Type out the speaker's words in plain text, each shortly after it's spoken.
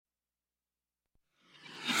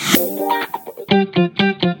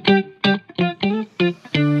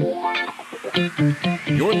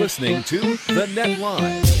listening to The Net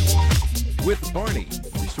Live with Barney.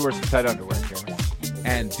 You used to wear some tight underwear, Jeremy.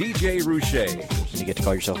 And DJ Roueche. You get to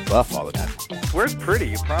call yourself buff all the time. Where's Pretty?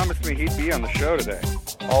 You promised me he'd be on the show today.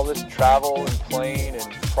 All this travel and plane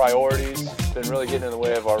and priorities been really getting in the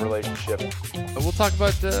way of our relationship. We'll talk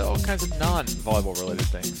about all kinds of non-volleyball related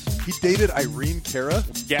things. He dated Irene Cara.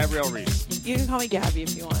 Gabrielle Reese. You can call me Gabby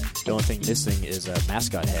if you want. The only thing missing is a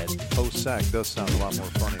mascot head. Post-sack does sound a lot more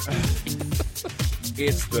funny.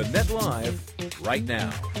 It's The Net Live right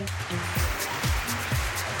now.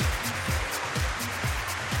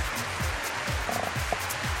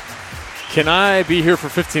 Can I be here for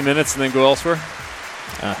 15 minutes and then go elsewhere?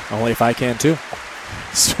 Only if I can, too.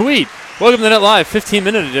 Sweet. Welcome to the Net Live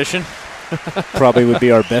 15-minute edition. Probably would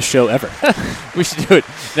be our best show ever. We should do it.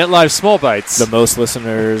 Net Live Small Bites. The most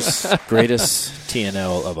listeners, greatest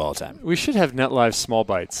TNL of all time. We should have Net Live Small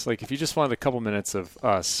Bites. Like if you just wanted a couple minutes of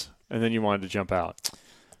us and then you wanted to jump out.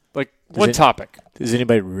 Like one topic. Does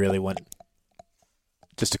anybody really want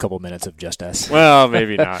just a couple minutes of just us? Well,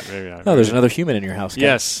 maybe not. Maybe not. No, there's another human in your house. Ken.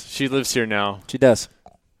 Yes, she lives here now. She does.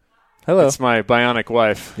 Hello. It's my bionic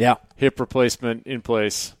wife. Yeah. Hip replacement in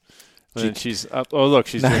place. And she's up. Oh, look,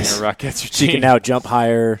 she's doing her rockets routine. She can now jump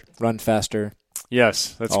higher, run faster.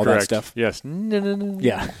 Yes, that's all correct. That stuff. Yes. No.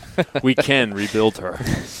 Yeah. We can rebuild her.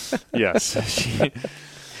 Yes.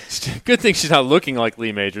 Good thing she's not looking like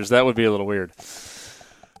Lee Majors. That would be a little weird.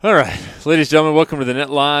 All right. Ladies and gentlemen, welcome to the Net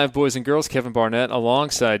Live, boys and girls. Kevin Barnett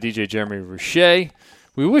alongside DJ Jeremy Roueche.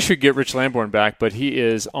 We wish we'd get Rich Lamborn back, but he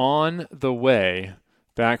is on the way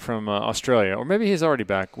back from Australia. Or maybe he's already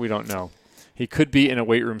back. We don't know. He could be in a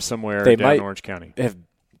weight room somewhere down in Orange County.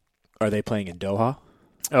 Are they playing in Doha?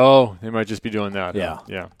 Oh, they might just be doing that. Yeah.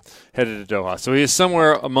 Yeah. Headed to Doha. So he is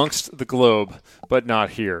somewhere amongst the globe, but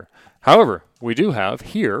not here. However, we do have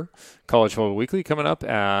here College Volleyball Weekly coming up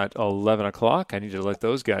at 11 o'clock. I need to let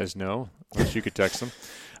those guys know, unless you could text them.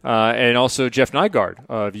 And also Jeff Nygard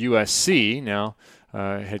of USC, now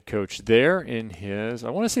head coach there in his,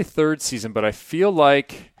 I want to say third season, but I feel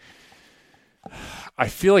like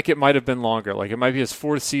it might have been longer. Like it might be his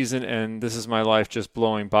fourth season, and this is my life just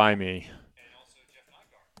blowing by me.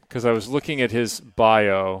 Because I was looking at his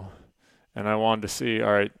bio, and I wanted to see,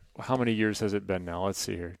 all right, how many years has it been now? Let's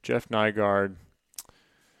see here. Jeff Nygard,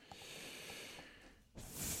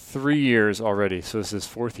 3 years already. So this is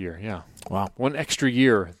fourth year. Yeah. Wow. One extra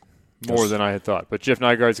year more than I had thought. But Jeff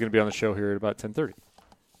Nygard is going to be on the show here at about 10:30.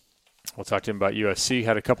 We'll talk to him about USC.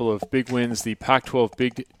 Had a couple of big wins. The Pac-12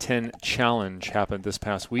 Big Ten Challenge happened this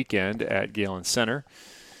past weekend at Galen Center.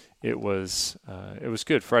 It was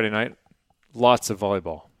good. Friday night, lots of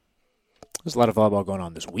volleyball. There's a lot of volleyball going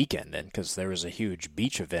on this weekend then, because there was a huge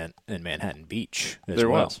beach event in Manhattan Beach as there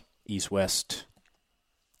well. Was.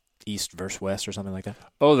 East versus West or something like that.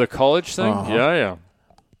 Oh, the college thing? Uh-huh. Yeah.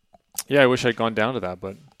 Yeah, I wish I'd gone down to that,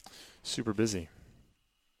 but super busy.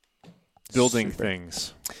 Building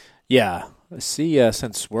things. Yeah. I see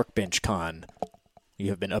since Workbench Con, you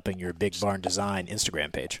have been upping your Big Barn Design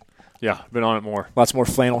Instagram page. Yeah, been on it more. Lots more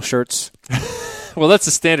flannel shirts. Well, that's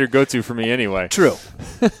a standard go-to for me anyway. True.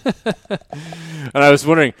 And I was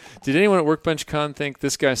wondering, did anyone at Workbench Con think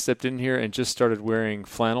this guy stepped in here and just started wearing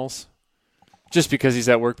flannels? Just because he's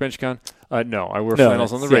at Workbench Con? No, I wear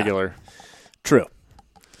flannels on the regular. True.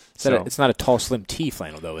 So, it's not a tall, slim tee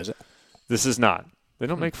flannel, though, is it? This is not. They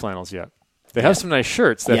don't make flannels yet. They have some nice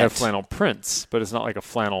shirts that have flannel prints, but it's not like a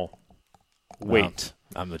flannel weight.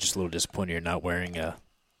 I'm just a little disappointed you're not wearing a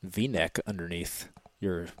V-neck underneath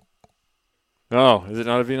your... Oh, is it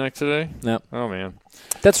not a V-neck today? No. Oh, man.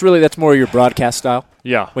 That's more your broadcast style.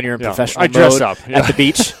 Yeah. When you're in professional mode dress up at the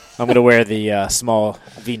beach, I'm going to wear the small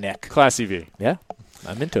V-neck. Classy V. Yeah,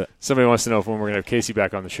 I'm into it. Somebody wants to know when we're going to have Casey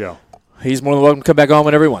back on the show. He's more than welcome to come back on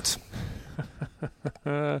whenever he wants.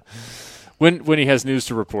 When he has news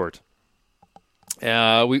to report.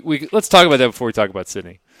 Let's talk about that before we talk about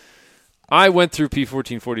Sydney. I went through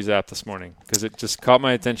P1440's app this morning because it just caught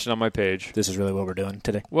my attention on my page. This is really what we're doing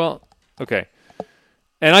today. Well, okay.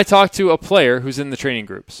 And I talked to a player who's in the training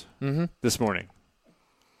groups this morning.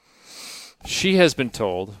 She has been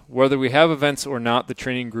told whether we have events or not, the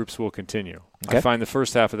training groups will continue. Okay. I find the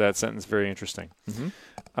first half of that sentence very interesting.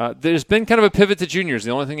 There's been kind of a pivot to juniors.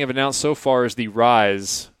 The only thing I've announced so far is the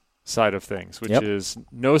Rise side of things, which is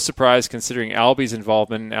no surprise considering Albie's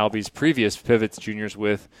involvement and Albie's previous pivot to juniors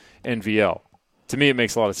with NVL. To me, it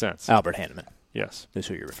makes a lot of sense. Albert Hanneman. Yes. That's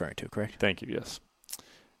who you're referring to, correct? Thank you, yes.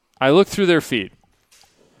 I looked through their feed.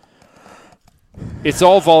 It's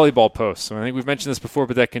all volleyball posts. So I think we've mentioned this before,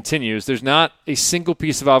 but that continues. There's not a single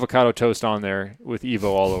piece of avocado toast on there with Evo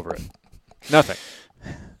all over it. Nothing.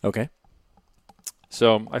 Okay.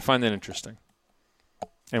 So I find that interesting.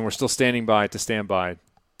 And we're still standing by to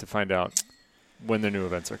find out when the new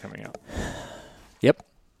events are coming out. Yep.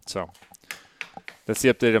 So that's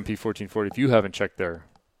the update on P1440. If you haven't checked their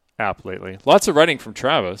app lately. Lots of writing from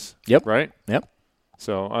Travis. Yep. Right? Yep.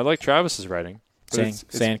 So I like Travis's writing.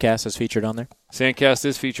 Sandcast is featured on there. Sandcast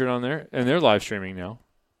is featured on there, and they're live streaming now.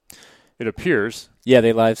 It appears. Yeah,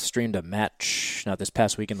 they live streamed a match, not this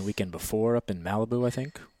past weekend, the weekend before, up in Malibu, I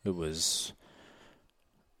think. It was,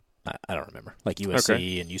 I don't remember, like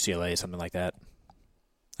USC and UCLA, something like that.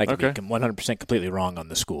 I could be 100% completely wrong on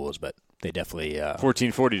the schools, but they definitely...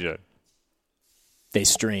 1440 did. They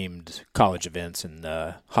streamed college events, and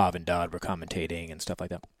Hav and Dodd were commentating and stuff like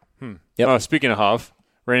that. Yep. Oh, speaking of Hav,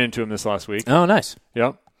 ran into him this last week. Oh, nice.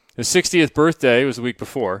 Yep. His 60th birthday was the week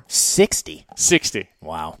before. 60? 60.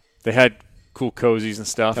 Wow. They had cool cozies and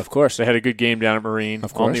stuff. Of course. They had a good game down at Marine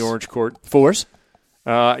on the orange court. Fours?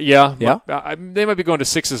 Yeah. Yeah. They might be going to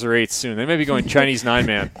 6s or 8s soon. They may be going Chinese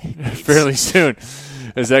 9-man fairly soon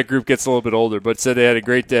as that group gets a little bit older. But said they had a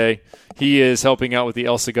great day. He is helping out with the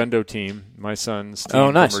El Segundo team. My son's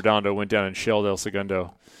team from Redondo went down and shelled El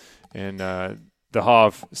Segundo. And the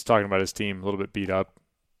Hav is talking about his team a little bit beat up.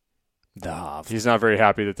 The Hav. He's not very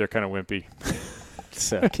happy that they're kind of wimpy.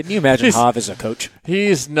 So, can you imagine Hav as a coach?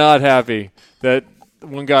 He's not happy that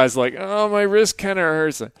one guy's like, oh, my wrist kind of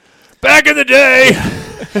hurts. Back in the day.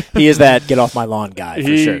 He is that get off my lawn guy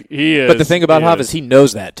for sure. He is. But the thing about Hav is he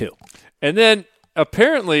knows that too. And then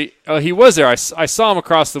apparently he was there. I saw him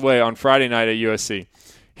across the way on Friday night at USC.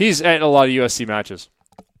 He's at a lot of USC matches.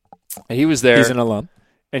 And he was there. He's an alum.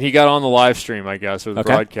 And he got on the live stream, I guess, or the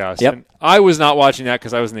broadcast. Yep. And I was not watching that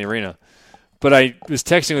because I was in the arena. But I was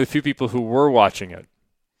texting with a few people who were watching it.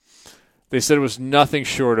 They said it was nothing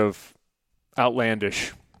short of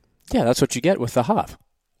outlandish. Yeah, that's what you get with the Hav.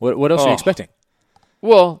 What else are you expecting?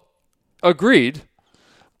 Well, agreed.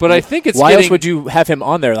 But I think it's Why else would you have him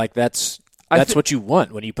on there? Like that's what you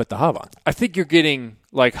want when you put the Hav on. I think you're getting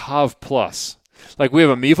like Hav Plus. Like we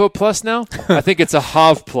have a Mevo Plus now. I think it's a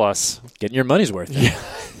Hav Plus. Getting your money's worth. Yeah,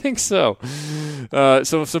 I think so.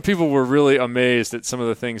 So some people were really amazed at some of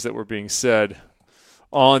the things that were being said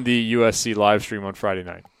on the USC live stream on Friday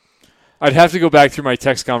night. I'd have to go back through my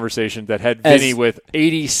text conversation that had Vinny with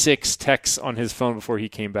 86 texts on his phone before he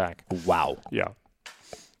came back. Wow. Yeah.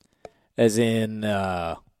 As in,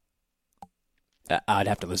 I'd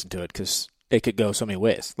have to listen to it because it could go so many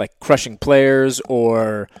ways. Like crushing players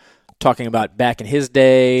or talking about back in his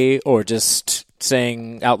day or just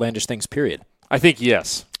saying outlandish things, period. I think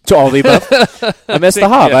yes. To all the above? I missed the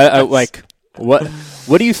Hav. Yes. I like, what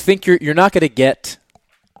do you think you're not going to get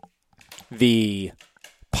the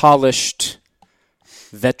polished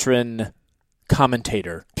veteran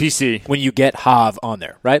commentator PC when you get Hav on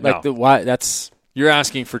there, right? Like no. That's you're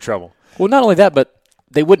asking for trouble. Well, not only that, but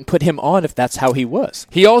they wouldn't put him on if that's how he was.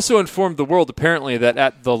 He also informed the world apparently that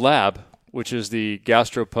at the Lab, which is the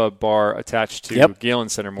gastropub bar attached to Galen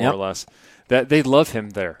Center more or less, that they love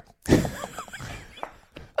him there.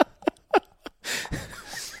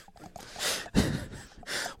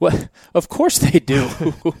 Well, of course they do.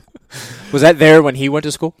 Was that there when he went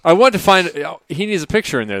to school? I wanted to find he needs a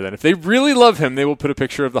picture in there then. If they really love him, they will put a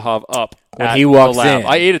picture of the Hav up when at he walks the Lab. in.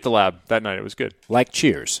 I ate at the Lab that night. It was good. Like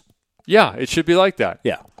Cheers. Yeah, it should be like that.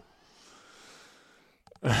 Yeah.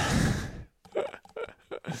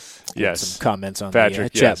 Yes. Some comments on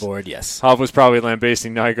Patrick, the chat board, yes. Hav was probably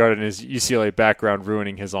lambasting Nygard and his UCLA background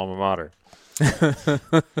ruining his alma mater.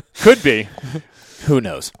 Could be. Who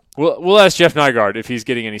knows? We'll ask Jeff Nygard if he's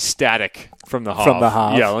getting any static from the Hav. From the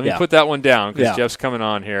Hav. Yeah, let me put that one down because Yeah. Jeff's coming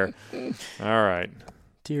on here. All right.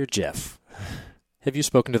 Dear Jeff, have you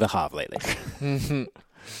spoken to the Hav lately?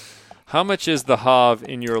 How much is the Hav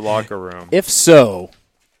in your locker room? If so,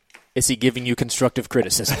 is he giving you constructive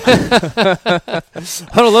criticism? On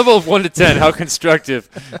a level of 1 to 10, how constructive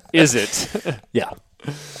is it? Yeah.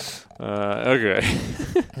 Okay.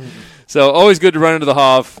 So always good to run into the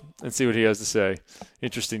Hav and see what he has to say.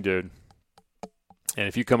 Interesting dude. And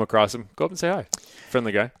if you come across him, go up and say hi.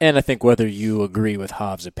 Friendly guy. And I think whether you agree with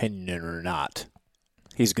Hav's opinion or not,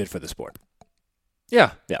 he's good for the sport.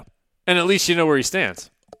 Yeah. Yeah. And at least you know where he stands.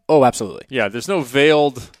 Oh, absolutely. Yeah, there's no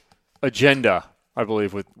veiled agenda, I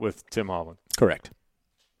believe, with Tim Holland. Correct.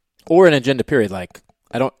 Or an agenda period. Like,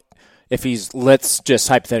 if he's, let's just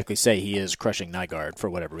hypothetically say he is crushing Nygard for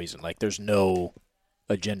whatever reason. Like, there's no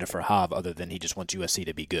agenda for Hav other than he just wants USC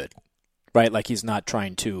to be good. Right? Like, he's not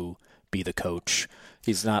trying to be the coach.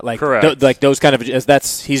 He's not like like those kind of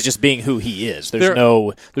he's just being who he is.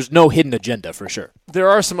 There's no hidden agenda for sure. There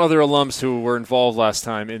are some other alums who were involved last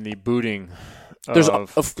time in the booting. There's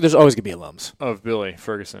always going to be alums of Billy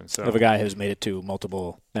Ferguson. So of a guy who's made it to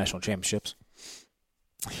multiple national championships.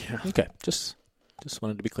 Yeah. Okay, just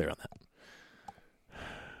wanted to be clear on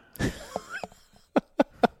that.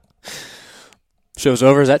 Show's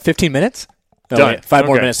over. Is that 15 minutes? No, Done. wait, 5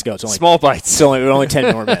 more Okay. minutes to go. It's only Small bites. It's only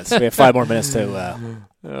 10 more minutes. We have 5 more minutes to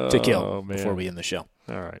kill man. before we end the show.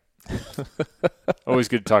 All right. Always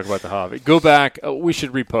good to talk about the Hav. Go back. We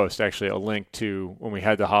should repost, actually, a link to when we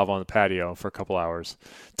had the Hav on the patio for a couple hours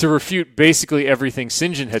to refute basically everything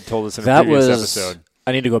St. John had told us in a previous episode.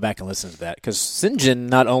 I need to go back and listen to that because St.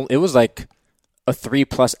 John it was like a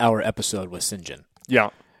 3+ hour episode with St. John.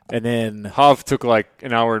 Yeah. And then Hav took like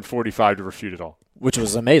an hour and 45 to refute it all. Which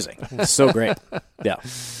was amazing. It's so great. Yeah.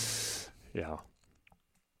 Yeah.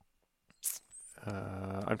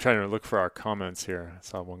 I'm trying to look for our comments here. I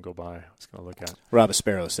saw one go by. I was going to look at. Rob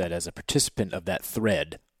Aspero said, as a participant of that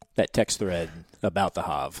text thread about the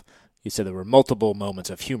Hav, he said there were multiple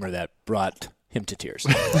moments of humor that brought him to tears.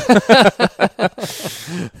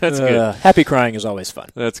 That's good. Happy crying is always fun.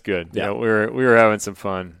 That's good. Yeah. We were having some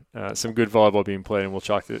fun. Some good volleyball being played, and we'll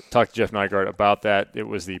talk to Jeff Nygard about that. It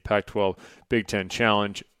was the Pac-12 Big Ten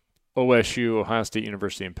Challenge. OSU, Ohio State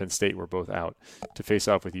University, and Penn State were both out to face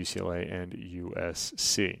off with UCLA and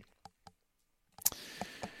USC.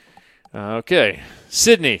 Okay.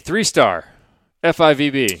 Sydney, 3-star,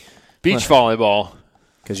 FIVB, beach volleyball.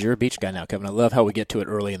 Because you're a beach guy now, Kevin. I love how we get to it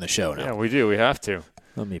early in the show now. Yeah, we do. We have to.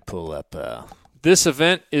 Let me pull up. This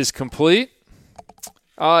event is complete.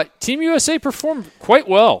 Team USA performed quite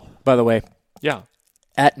well. By the way, Yeah.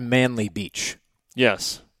 at Manly Beach,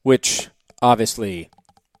 Yes. which obviously,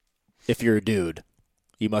 if you're a dude,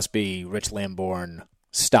 you must be Rich Lamborn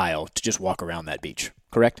style to just walk around that beach,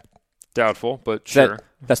 correct? Doubtful, but sure.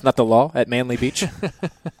 That's not the law at Manly Beach?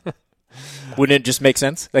 Wouldn't it just make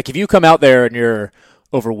sense? Like if you come out there and you're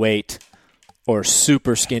overweight or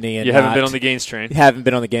super skinny and You haven't been on the games train. you haven't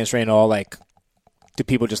been on the games train at all, like, do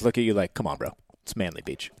people just look at you like, come on, bro, it's Manly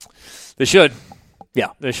Beach? They should.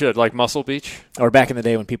 Yeah. They should. Like Muscle Beach. Or back in the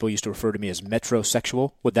day when people used to refer to me as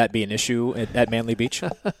metrosexual, would that be an issue at Manly Beach?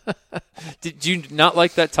 Did you not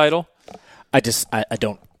like that title? I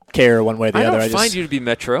don't care one way or the I other. don't find you to be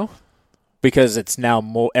Metro. Because it's now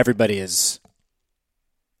more, everybody is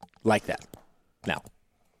like that now.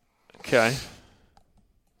 Okay.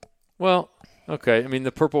 Well, okay. I mean,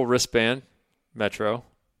 the purple wristband, Metro.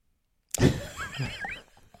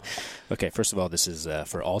 Okay, first of all, this is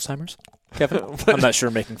for Alzheimer's, Kevin. I'm not sure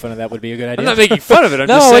making fun of that would be a good idea. I'm not making fun of it. I'm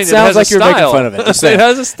no, just saying it sounds it has like a you're style. making fun of it. Just saying. It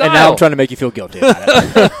has a style. And now I'm trying to make you feel guilty about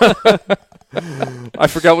it. I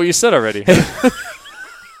forgot what you said already.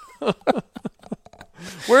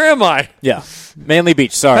 Where am I? Yeah, Manly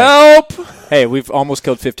Beach. Sorry. Help! Hey, we've almost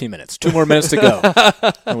killed 15 minutes. 2 more minutes to go,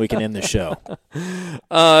 and we can end the show.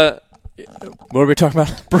 What were we talking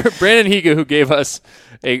about? Brandon Higa, who gave us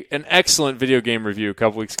an excellent video game review a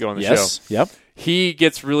couple weeks ago on the show. Yep. He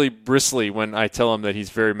gets really bristly when I tell him that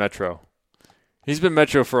he's very Metro. He's been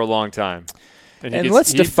Metro for a long time. And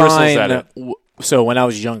let's he bristles at define. it. So when I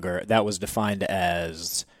was younger, that was defined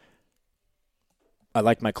as I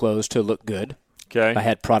like my clothes to look good. Okay. I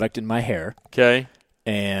had product in my hair. Okay.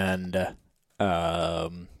 And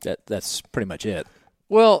that's pretty much it.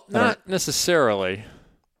 Well, not necessarily.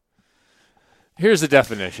 Here's the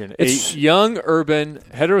definition. A young, urban,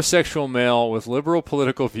 heterosexual male with liberal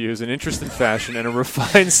political views, an interest in fashion, and a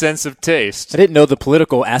refined sense of taste. I didn't know the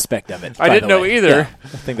political aspect of it. I didn't know either. Yeah, I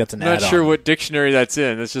think that's an add-on. Not sure what dictionary that's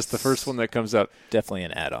in. That's just the first one that comes up. Definitely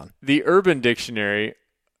an add-on. The Urban Dictionary.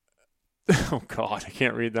 Oh, God. I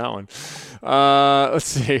can't read that one. Let's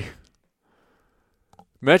see.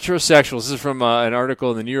 Metrosexuals. This is from an article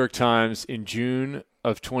in the New York Times in June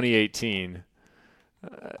of 2018.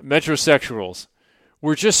 Metrosexuals.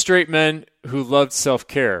 We're just straight men who loved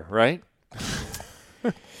self-care, right?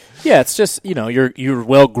 Yeah, it's just, you're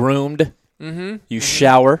well-groomed. Mm-hmm. You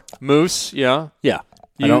shower. Mousse, yeah. Yeah.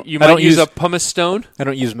 You might use a pumice stone? I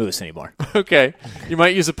don't use mousse anymore. Okay. You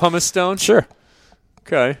might use a pumice stone? Sure.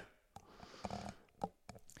 Okay.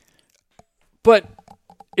 But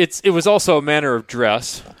it was also a manner of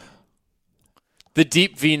dress. The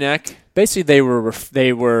deep V-neck. Basically,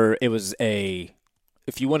 it was a,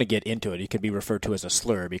 if you want to get into it, it could be referred to as a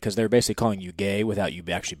slur because they're basically calling you gay without you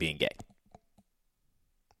actually being gay.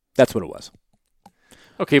 That's what it was.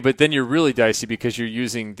 Okay, but then you're really dicey because you're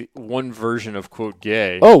using the one version of, quote,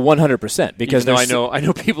 gay. Oh, 100%. Because I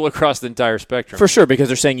know people across the entire spectrum. For sure, because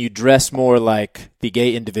they're saying you dress more like the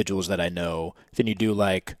gay individuals that I know than you do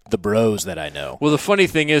like the bros that I know. Well, the funny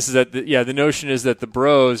thing is that, the notion is that the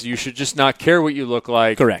bros, you should just not care what you look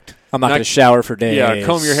like. Correct. I'm not going to shower for days. Yeah,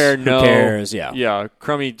 comb your hair, no. Who cares? Yeah. Yeah,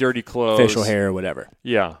 crummy, dirty clothes. Facial hair, whatever.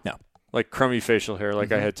 Yeah. No. like crummy facial hair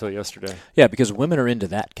like I had till yesterday. Yeah, because women are into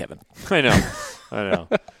that, Kevin. I know.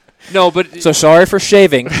 No, but So sorry for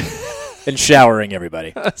shaving and showering,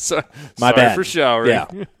 everybody. sorry bad. for showering.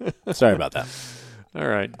 Yeah. Sorry about that. All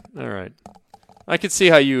right. I could see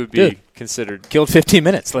how you would be considered. Killed 15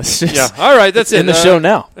 minutes. Let's just Yeah. All right, that's it. end the show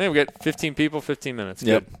now. Hey, we got 15 people, 15 minutes.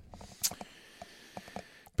 Yep. Good.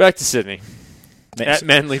 Back to Sydney. At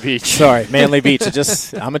Manly Beach. Sorry, Manly Beach.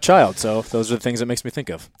 I'm a child, so those are the things that makes me think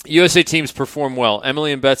of. USA teams perform well.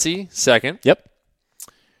 Emily and Betsy, second. Yep.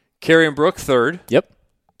 Carrie and Brooke, third. Yep.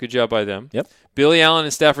 Good job by them. Yep. Billy Allen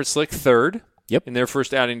and Stafford Slick, third. Yep. In their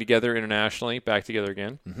first outing together internationally, back together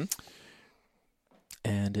again. Mm-hmm.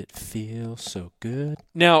 And it feels so good.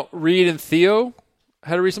 Now, Reed and Theo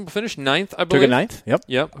had a reasonable finish. Ninth, I believe. Took a ninth. Yep.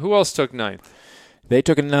 Yep. Who else took ninth? They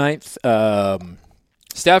took a ninth.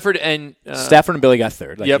 Stafford and Stafford and Billy got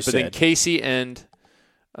third. Like yep, you but said. then Casey and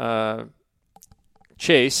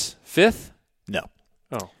Chase, fifth? No.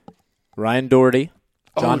 Oh. Ryan Doherty,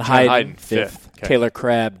 John Hyden, fifth. Okay. Taylor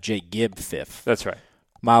Crabb, Jake Gibb, fifth. That's right.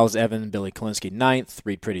 Miles Evan, Billy Kalinsky, ninth.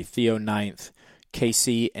 Reed Pretty Theo, ninth.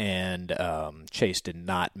 Casey and Chase did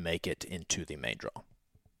not make it into the main draw.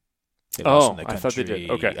 They lost in the I thought they did.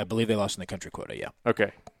 Okay. I believe they lost in the country quota, yeah.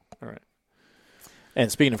 Okay. All right.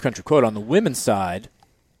 And speaking of country quota, on the women's side,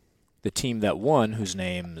 the team that won, whose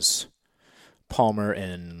names Palmer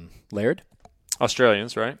and Laird.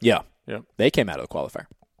 Australians, right? Yeah. Yep. They came out of the qualifier.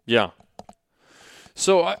 Yeah.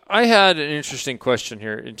 So I had an interesting question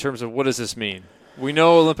here in terms of what does this mean? We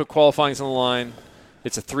know Olympic qualifying's on the line.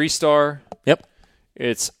 It's a 3-star. Yep.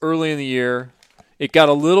 It's early in the year. It got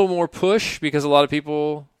a little more push because a lot of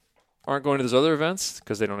people aren't going to those other events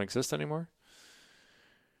because they don't exist anymore.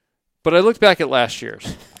 But I looked back at last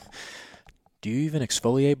year's. Do you even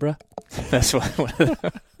exfoliate, bruh? That's what.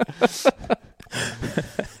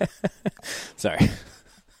 Sorry.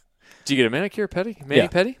 Do you get a manicure, pedi?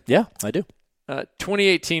 Mani-pedi? Yeah, I do.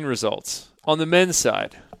 2018 results. On the men's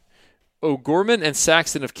side, O'Gorman and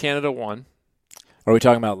Saxton of Canada won. Are we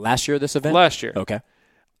talking about last year, this event? Last year. Okay.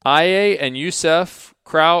 Aye and Youssef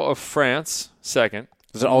Crow of France, second.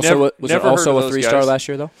 Was it also a 3-star guys. last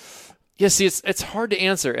year, though? Yeah, see, it's hard to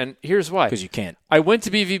answer, and here's why. Because you can't. I went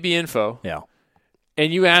to BVB Info, Yeah.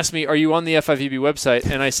 and you asked me, are you on the FIVB website?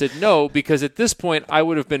 And I said no, because at this point, I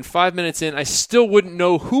would have been 5 minutes in. I still wouldn't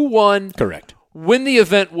know who won, Correct. when the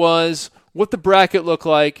event was, what the bracket looked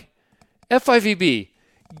like. FIVB,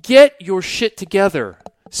 get your shit together.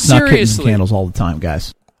 Not Seriously. candles all the time,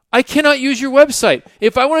 guys. I cannot use your website.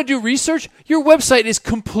 If I want to do research, your website is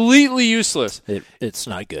completely useless. It's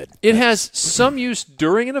not good. It has some use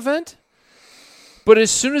during an event, but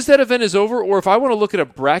as soon as that event is over, or if I want to look at a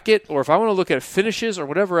bracket, or if I want to look at finishes or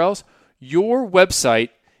whatever else, your website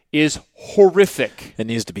is horrific. It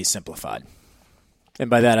needs to be simplified. And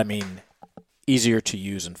by that, I mean easier to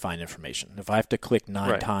use and find information. If I have to click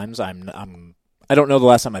 9 times, I don't know the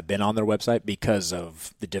last time I've been on their website because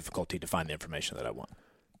of the difficulty to find the information that I want.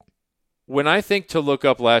 When I think to look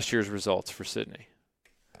up last year's results for Sydney,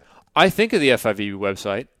 I think of the FIVB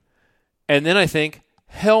website, and then I think,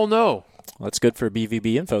 hell no. Well, that's good for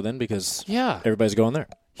BVB Info then because everybody's going there.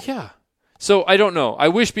 Yeah. So I don't know. I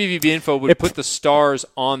wish BVB Info would put the stars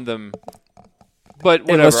on them, but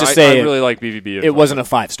whatever. Let's just say I really like BVB Info. It wasn't a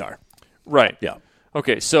 5-star. Right. Yeah.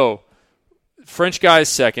 Okay, so French guys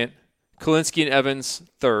second, Kalinsky and Evans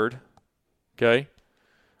third. Okay.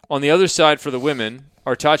 On the other side for the women,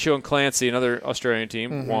 Artacho and Clancy, another Australian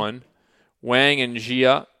team, won. Wang and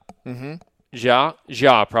Jia.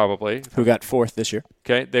 Jia probably. Who got 4th this year.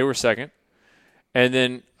 Okay, they were second. And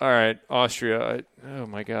then, all right, Austria. Oh,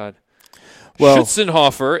 my God. Well,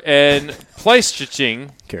 Schutzenhofer and Pleischitsching.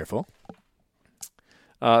 Careful.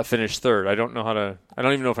 Finished third. I don't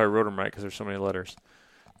even know if I wrote them right because there's so many letters.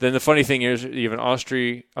 Then the funny thing is you have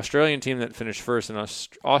an Australian team that finished first and an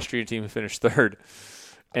Austrian team that finished third.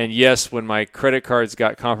 And yes, when my credit cards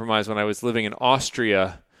got compromised when I was living in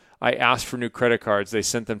Austria, I asked for new credit cards. They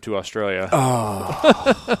sent them to Australia.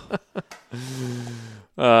 Oh.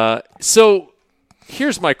 So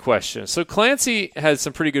here's my question. So Clancy had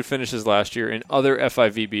some pretty good finishes last year in other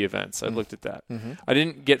FIVB events. I looked at that. I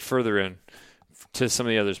didn't get further in to some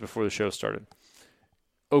of the others before the show started.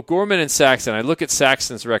 O'Gorman and Saxton. I look at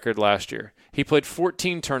Saxton's record last year. He played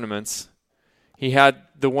 14 tournaments. He had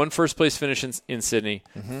the one first-place finish in Sydney,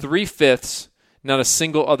 3 fifths, not a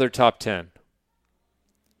single other top 10.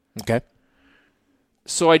 Okay.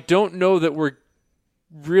 So I don't know that we're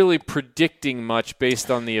really predicting much based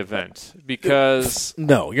on the event because...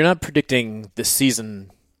 No, you're not predicting the season.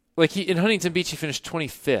 Like in Huntington Beach, he finished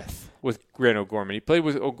 25th with Grant O'Gorman. He played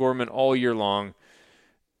with O'Gorman all year long.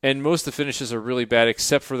 And most of the finishes are really bad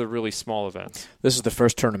except for the really small events. This is the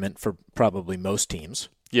first tournament for probably most teams.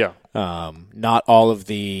 Yeah. Not all of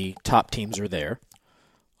the top teams are there.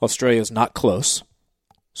 Australia's not close,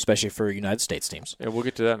 especially for United States teams. Yeah, we'll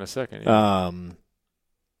get to that in a second. Yeah.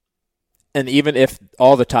 And even if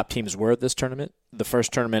all the top teams were at this tournament, the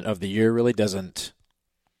first tournament of the year really isn't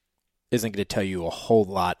going to tell you a whole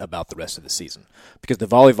lot about the rest of the season. Because the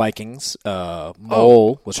Volley Vikings,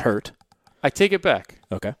 Mole was hurt. I take it back.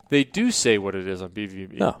 Okay. They do say what it is on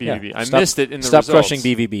BVB. No, BVB. yeah. I missed it in the Stop results. crushing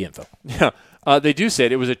BVB info. Yeah. They do say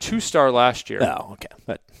it. It was a 2-star last year. Oh, okay.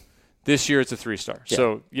 But this year it's a 3-star. Yeah.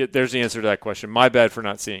 So there's the answer to that question. My bad for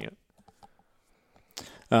not seeing it.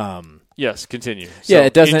 Yes, continue. So,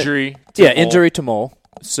 it doesn't. Injury to Mole. Injury to Mole.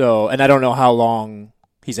 So, and I don't know how long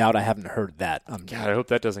he's out. I haven't heard that. God, I hope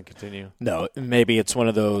that doesn't continue. No, maybe it's one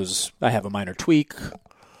of those. I have a minor tweak.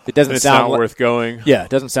 It doesn't It's sound not worth going. Yeah, it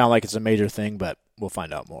doesn't sound like it's a major thing, but we'll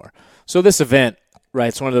find out more. So this event, right?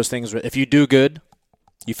 It's one of those things where if you do good,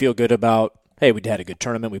 you feel good about. Hey, we had a good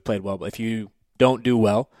tournament. We played well. But if you don't do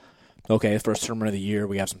well, okay, first tournament of the year,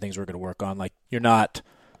 we have some things we're going to work on. Like you're not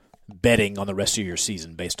betting on the rest of your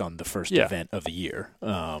season based on the first event of the year.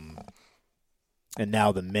 And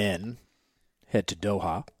now the men head to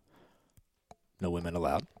Doha. No women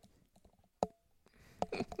allowed.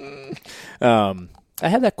 I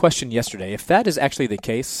had that question yesterday. If that is actually the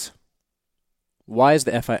case, why is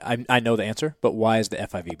the I know the answer, but why is the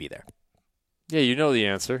FIVB there? Yeah, you know the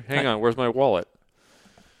answer. Hang on, where's my wallet?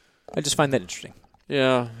 I just find that interesting.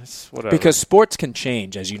 Yeah, it's whatever. Because sports can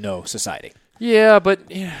change, as you know, society. Yeah, but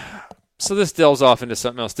so this delves off into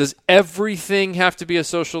something else. Does everything have to be a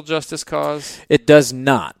social justice cause? It does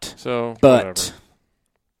not. So, but whatever.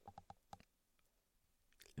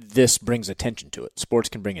 This brings attention to it. Sports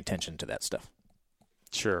can bring attention to that stuff.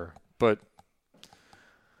 Sure, but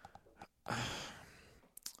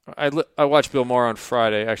I watched Bill Maher on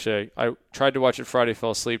Friday. Actually, I tried to watch it Friday,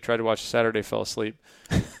 fell asleep. Tried to watch it Saturday, fell asleep.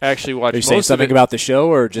 Actually watched Are you most saying something of it. about the show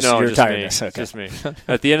or just No, your just tiredness? Me. Okay. Just me.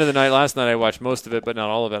 At the end of the night last night, I watched most of it, but not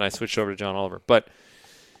all of it, and I switched over to John Oliver. But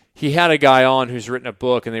he had a guy on who's written a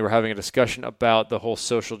book, and they were having a discussion about the whole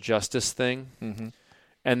social justice thing. Mm-hmm.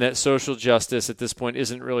 And that social justice at this point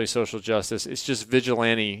isn't really social justice. It's just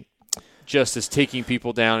vigilante justice, taking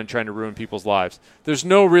people down and trying to ruin people's lives. There's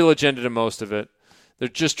no real agenda to most of it. They're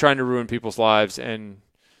just trying to ruin people's lives and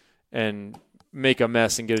make a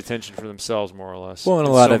mess and get attention for themselves, more or less. Well, and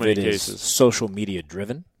a lot of it is social media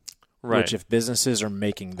driven. Right. Which if businesses are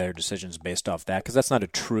making their decisions based off that, because that's not a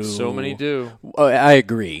true... So many do. I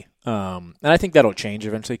agree. And I think that'll change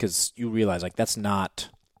eventually because you realize like that's not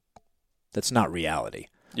reality.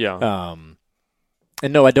 Yeah.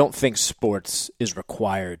 And no, I don't think sports is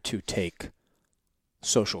required to take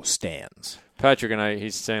social stands. Patrick and I,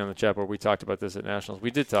 he's saying on the chat board, we talked about this at Nationals. We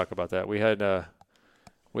did talk about that. We had a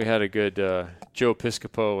good Joe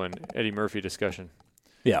Piscopo and Eddie Murphy discussion.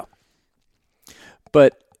 Yeah.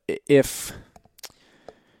 But if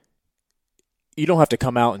you don't have to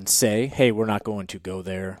come out and say, hey, we're not going to go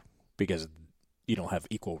there because you don't have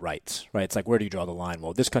equal rights, right? It's like, where do you draw the line?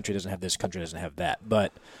 Well, this country doesn't have this, country doesn't have that.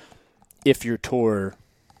 But if your tour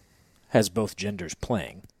has both genders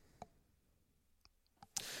playing,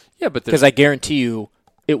 yeah, but because I guarantee you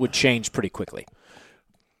it would change pretty quickly.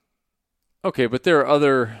 Okay, but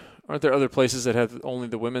aren't there other places that have only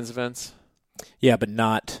the women's events? Yeah, but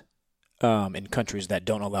not in countries that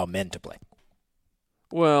don't allow men to play.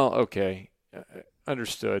 Well, okay,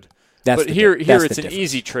 understood. But here it's an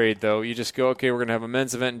easy trade, though. You just go, okay, we're going to have a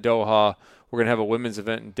men's event in Doha. We're going to have a women's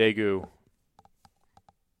event in Daegu.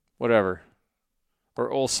 Whatever. Or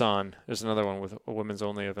Ulsan. There's another one with a women's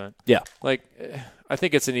only event. Yeah. Like, I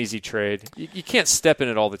think it's an easy trade. You can't step in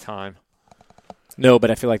it all the time. No, but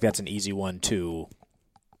I feel like that's an easy one to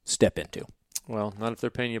step into. Well, not if they're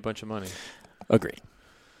paying you a bunch of money. Agreed.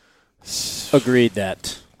 Agreed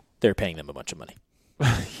that they're paying them a bunch of money.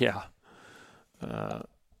 Yeah. I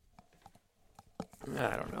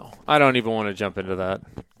don't know. I don't even want to jump into that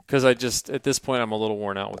because at this point I'm a little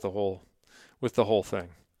worn out with the whole thing.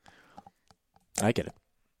 I get it.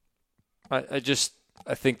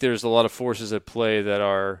 I think there's a lot of forces at play that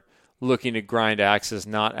are looking to grind axes,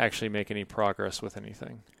 not actually make any progress with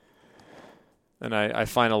anything. And I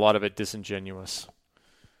find a lot of it disingenuous.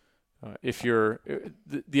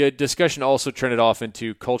 The discussion also trended off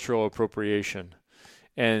into cultural appropriation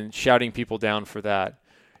and shouting people down for that.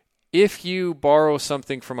 If you borrow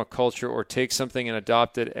something from a culture or take something and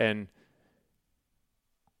adopt it and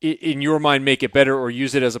in your mind make it better or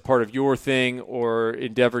use it as a part of your thing or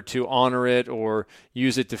endeavor to honor it or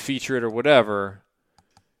use it to feature it or whatever,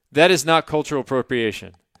 that is not cultural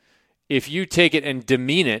appropriation. If you take it and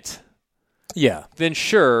demean it, Yeah. then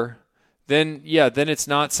sure, then it's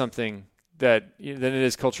not something that then it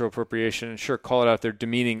is cultural appropriation. And sure, call it out there,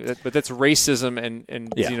 demeaning, but that's racism and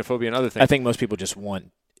xenophobia and other things. I think most people just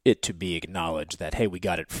want it to be acknowledged that, hey, we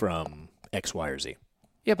got it from X, Y, or Z.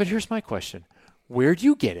 Yeah, but here's my question. Where'd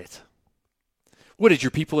you get it? What, did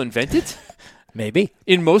your people invent it? Maybe.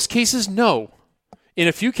 In most cases, no. In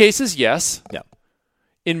a few cases, yes. Yeah.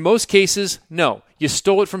 In most cases, no. You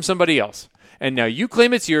stole it from somebody else. And now you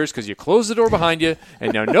claim it's yours because you closed the door behind you,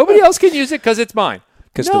 and now nobody else can use it because it's mine.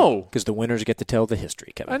 Because the winners get to tell the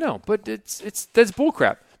history, Kevin. I know, but that's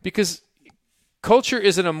bullcrap. Because culture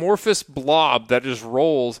is an amorphous blob that just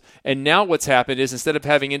rolls, and now what's happened is instead of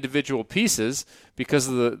having individual pieces, because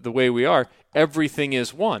of the way we are, everything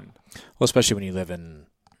is one. Well, especially when you live in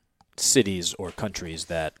cities or countries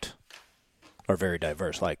that are very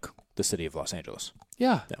diverse, like the city of Los Angeles.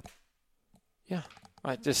 Yeah.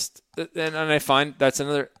 I just and I find that's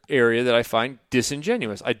another area that I find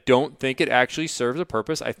disingenuous. I don't think it actually serves a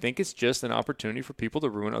purpose. I think it's just an opportunity for people to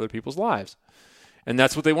ruin other people's lives, and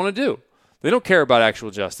that's what they want to do. They don't care about actual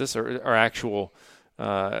justice or actual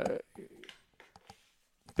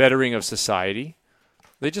bettering of society.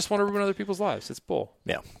 They just want to ruin other people's lives. It's bull.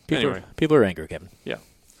 Yeah. People are angry, Kevin. Yeah.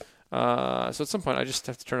 So at some point, I just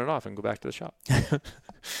have to turn it off and go back to the shop.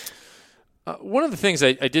 One of the things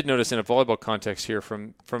I did notice in a volleyball context here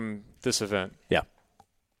from this event. Yeah.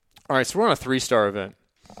 All right, so we're on a 3-star event.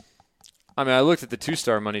 I mean, I looked at the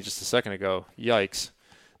 2-star money just a second ago. Yikes.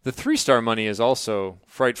 The 3-star money is also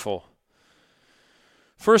frightful.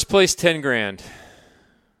 First place, $10,000.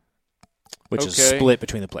 Which is split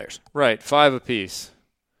between the players. Right, 5 apiece.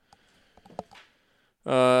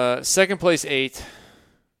 Second place, 8.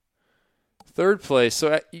 Third place.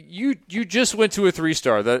 So you just went to a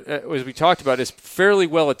 3-star that, as we talked about, is fairly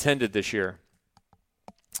well attended this year.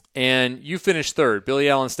 And you finished third, Billy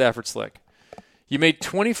Allen, Stafford Slick. You made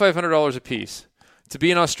 $2,500 apiece to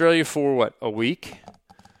be in Australia for, what, a week?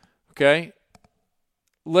 Okay.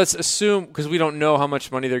 Let's assume, because we don't know how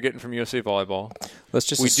much money they're getting from USA Volleyball.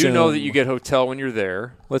 We do know that you get hotel when you're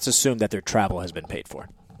there. Let's assume that their travel has been paid for.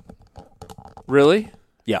 Really?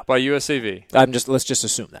 Yeah. By USAV. Let's just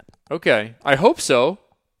assume that. Okay. I hope so.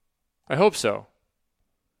 Because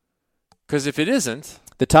if it isn't,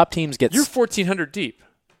 the top teams get you're 1,400 deep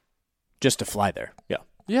just to fly there. Yeah.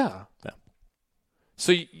 Yeah.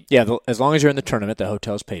 So as long as you're in the tournament, the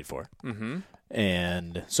hotel's paid for. Mm-hmm.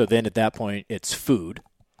 And so then at that point, it's food.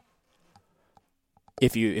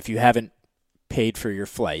 If you haven't paid for your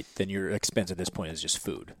flight, then your expense at this point is just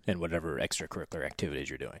food and whatever extracurricular activities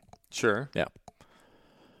you're doing. Sure. Yeah.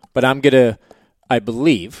 But I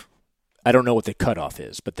believe, I don't know what the cutoff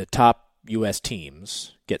is, but the top U.S.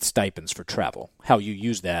 teams get stipends for travel. How you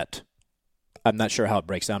use that, I'm not sure how it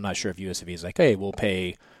breaks down. I'm not sure if USAV is like, hey, we'll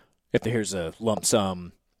pay, if here's a lump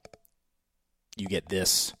sum, you get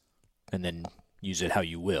this, and then use it how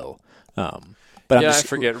you will. But I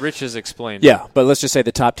forget. Rich has explained. Yeah, but let's just say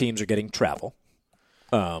the top teams are getting travel.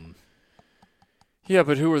 Yeah,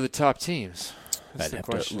 but who are the top teams? I'd have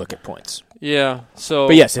to look at points. Yeah. So,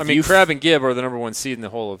 but yes, Crab and Gibb are the number 1 seed in the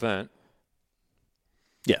whole event.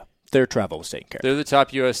 Yeah, their travel was taken care of. They're the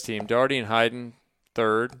top U.S. team. Doherty and Hayden,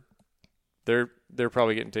 third. They're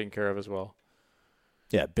probably getting taken care of as well.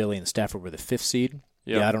 Yeah, Billy and Stafford were the 5th seed.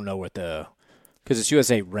 Yep. Yeah, I don't know what because it's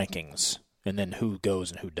USA rankings, and then who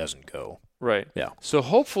goes and who doesn't go. Right. Yeah. So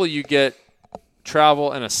hopefully you get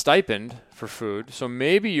travel and a stipend for food. So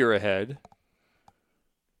maybe you're ahead.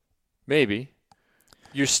 Maybe.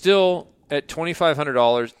 You're still at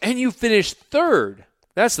 $2,500, and you finished third.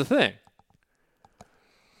 That's the thing.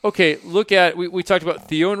 Okay, look at, we talked about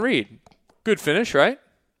Theo and Reed. Good finish, right?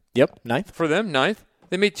 Yep, 9th. For them, 9th.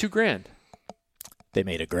 They made $2,000. They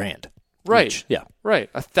made $1,000. Right. Each. Yeah.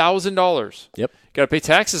 Right. $1,000. Yep. Got to pay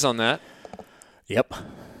taxes on that. Yep.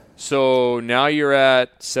 So now you're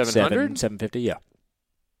at $700? $750, yeah.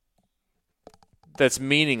 That's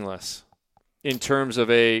meaningless in terms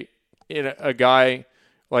of a guy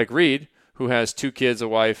like Reed who has 2 kids, a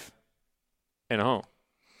wife, and a home.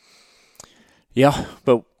 Yeah,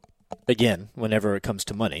 but again, whenever it comes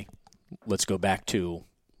to money, let's go back to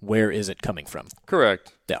where is it coming from?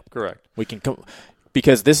 Correct. Yeah. Correct. We can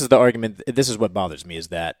because this is the argument, this is what bothers me, is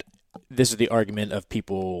that this is the argument of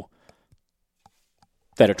people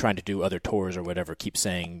that are trying to do other tours or whatever keep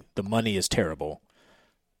saying the money is terrible.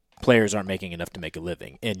 Players aren't making enough to make a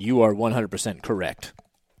living. And you are 100% correct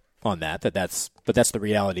on that, but that's the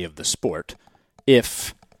reality of the sport.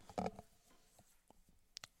 If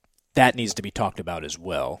that needs to be talked about as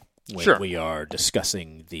well when we are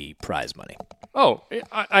discussing the prize money. Oh,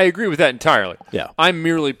 I agree with that entirely. Yeah. I'm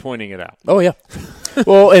merely pointing it out. Oh, yeah.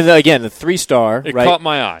 Well, and again, the 3-star, It right? caught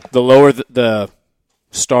my eye. The lower the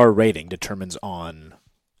star rating determines on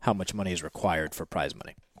how much money is required for prize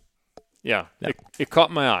money. Yeah. Yeah. It caught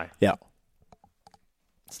my eye. Yeah.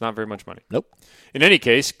 It's not very much money. Nope. In any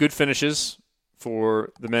case, good finishes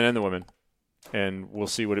for the men and the women, and we'll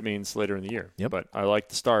see what it means later in the year. Yep. But I like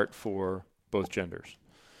the start for both genders.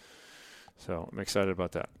 So I'm excited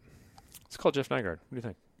about that. Let's call Jeff Nygard. What do you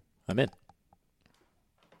think? I'm in.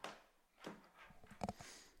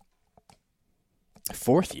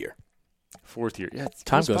 Fourth year. Yeah,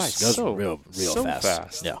 Time by goes so real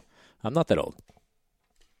fast. Yeah. I'm not that old.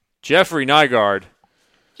 Jeffrey Nygard.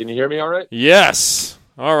 Can you hear me all right? Yes.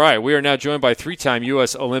 All right. We are now joined by 3-time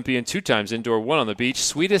U.S. Olympian, 2 times indoor, 1 on the beach,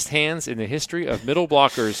 sweetest hands in the history of middle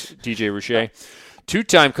blockers, DJ Roueche.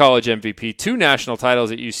 2-time college MVP, 2 national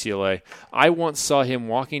titles at UCLA. I once saw him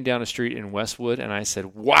walking down a street in Westwood, and I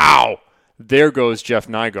said, wow, there goes Jeff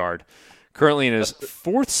Nygard. Currently in his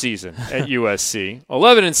 4th season at USC,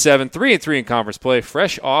 11-7, 3-3 in conference play,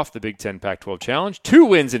 fresh off the Big Ten Pac-12 Challenge, 2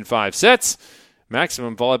 wins in 5 sets,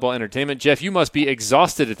 maximum volleyball entertainment. Jeff, you must be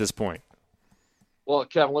exhausted at this point. Well,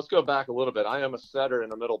 Kevin, let's go back a little bit. I am a setter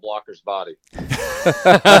in a middle blocker's body.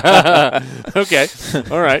 Okay.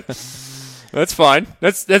 All right. That's fine.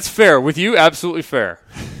 That's fair. With you, absolutely fair.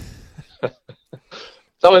 That's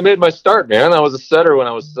how I made my start, man. I was a setter when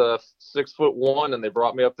I was 6'1", and they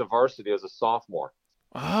brought me up to varsity as a sophomore.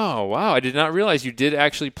 Oh, wow. I did not realize you did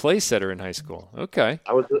actually play setter in high school. Okay.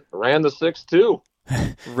 I ran the 6'2".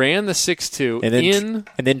 Ran the 6'2"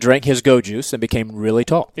 and then drank his go juice and became really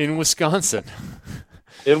tall. in Wisconsin.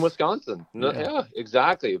 In Wisconsin. No, yeah,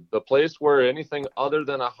 exactly. The place where anything other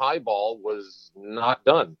than a high ball was not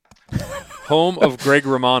done. Home of Greg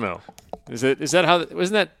Romano. Is that how?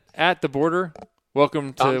 Wasn't that at the border?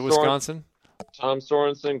 Welcome to Wisconsin. Tom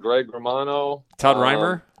Sorensen, Greg Romano. Todd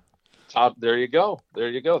Reimer. Todd, there you go.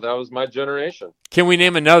 That was my generation. Can we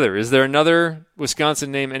name another? Is there another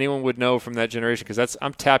Wisconsin name anyone would know from that generation? Because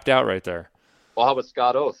I'm tapped out right there. Well, how about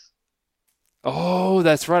Scott Oath? Oh,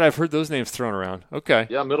 that's right. I've heard those names thrown around. Okay.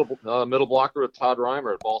 Yeah, middle blocker with Todd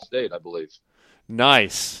Reimer at Ball State, I believe.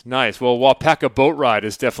 Nice. Well, Wapaka Boat Ride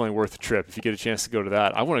is definitely worth a trip if you get a chance to go to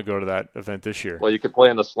that. I want to go to that event this year. Well, you could play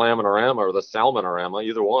in the Slam-and-a-rama or the Salmon-a-rama,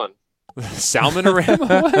 either one. Salmon-a-rama?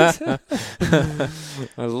 What?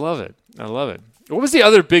 I love it. What was the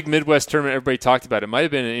other big Midwest tournament everybody talked about? It might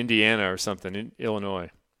have been in Indiana or something, in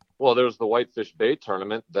Illinois. Well, there was the Whitefish Bay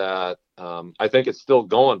tournament that I think it's still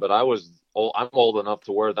going, but I'm old enough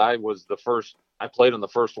to where I played in the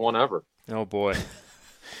first one ever. Oh, boy.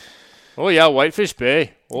 Oh, yeah, Whitefish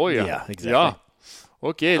Bay. Oh, yeah. Yeah, exactly. Yeah.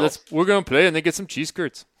 Okay, we're going to play and then get some cheese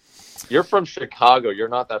skirts. You're from Chicago. You're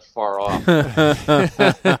not that far off.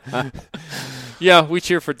 Yeah, we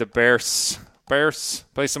cheer for the Bears. Bears,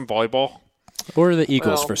 play some volleyball. Or the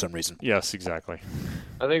Eagles for some reason. Yes, exactly.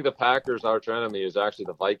 I think the Packers' arch enemy is actually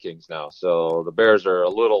the Vikings now. So the Bears are a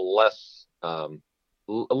little less on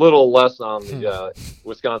the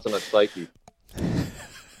Wisconsin psyche.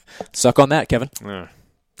 Suck on that, Kevin.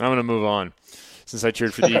 I'm going to move on since I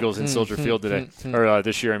cheered for the Eagles in Soldier Field today, or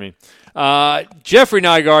this year, I mean. Jeffrey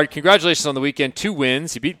Nygard, congratulations on the weekend. 2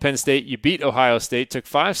 wins. You beat Penn State. You beat Ohio State. Took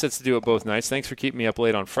 5 sets to do it both nights. Thanks for keeping me up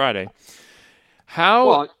late on Friday.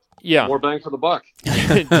 More bang for the buck.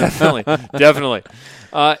 Definitely.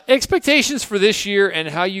 Expectations for this year and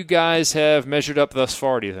how you guys have measured up thus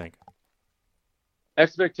far, do you think?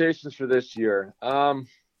 Expectations for this year.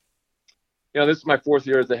 This is my 4th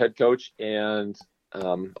year as a head coach, and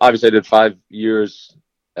obviously I did 5 years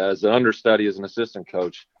as an understudy as an assistant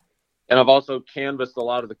coach. And I've also canvassed a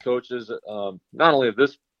lot of the coaches, not only of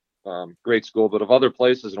this great school, but of other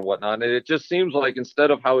places and whatnot. And it just seems like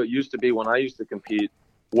instead of how it used to be when I used to compete,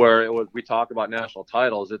 where we talk about national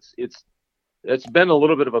titles, it's been a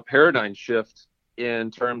little bit of a paradigm shift in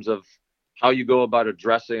terms of how you go about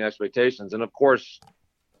addressing expectations. And of course,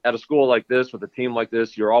 at a school like this, with a team like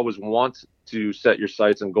this, you always want to set your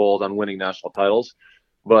sights and goals on winning national titles.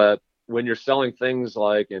 But when you're selling things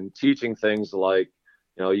like and teaching things like,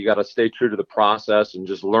 you got to stay true to the process and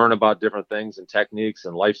just learn about different things and techniques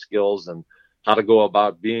and life skills and how to go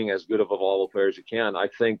about being as good of a volleyball player as you can. I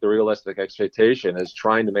think the realistic expectation is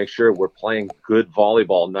trying to make sure we're playing good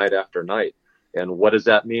volleyball night after night. And what does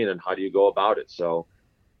that mean and how do you go about it? So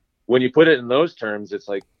when you put it in those terms, it's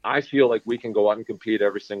like, I feel like we can go out and compete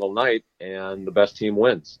every single night and the best team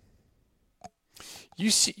wins.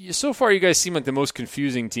 So far, you guys seem like the most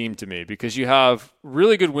confusing team to me because you have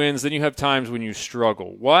really good wins, then you have times when you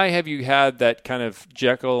struggle. Why have you had that kind of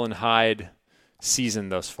Jekyll and Hyde season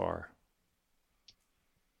thus far?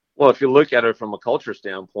 Well, if you look at it from a culture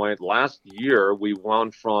standpoint, last year we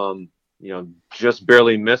went from, just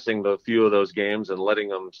barely missing the few of those games and letting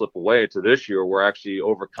them slip away to this year, we're actually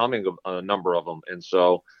overcoming a number of them. And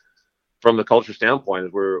so from the culture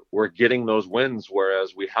standpoint, we're getting those wins,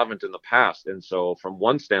 whereas we haven't in the past. And so from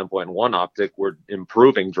one standpoint, one optic, we're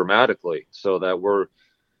improving dramatically so that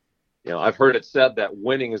I've heard it said that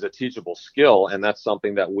winning is a teachable skill, and that's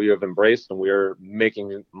something that we have embraced and we are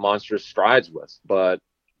making monstrous strides with. But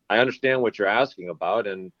I understand what you're asking about,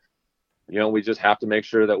 and we just have to make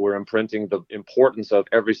sure that we're imprinting the importance of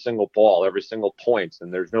every single ball, every single point.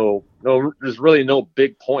 And there's there's really no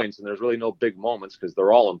big points, and there's really no big moments because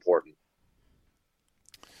they're all important.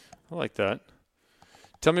 I like that.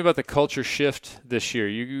 Tell me about the culture shift this year.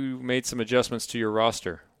 You made some adjustments to your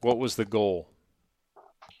roster. What was the goal?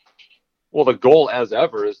 Well, the goal, as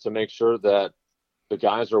ever, is to make sure that the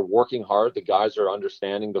guys are working hard. The guys are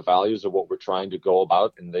understanding the values of what we're trying to go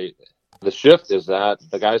about. And the shift is that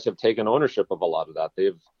the guys have taken ownership of a lot of that.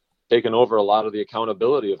 They've taken over a lot of the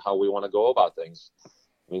accountability of how we want to go about things. I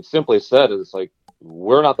mean, simply said, it's like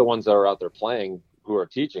we're not the ones that are out there playing who are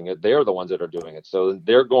teaching it. They're the ones that are doing it. So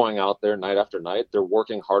they're going out there night after night. They're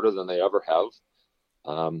working harder than they ever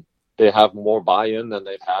have. They have more buy-in than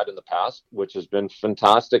they've had in the past, which has been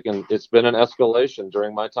fantastic. And it's been an escalation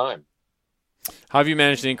during my time. How have you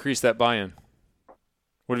managed to increase that buy-in?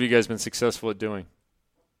 What have you guys been successful at doing?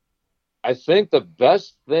 I think the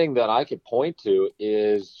best thing that I could point to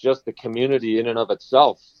is just the community in and of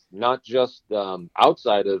itself, not just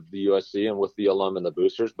outside of the USC and with the alum and the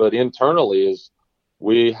boosters, but internally is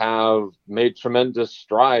we have made tremendous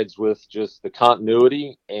strides with just the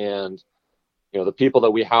continuity and, the people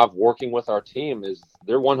that we have working with our team is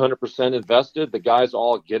they're 100% invested. The guys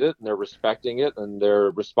all get it and they're respecting it and they're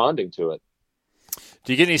responding to it.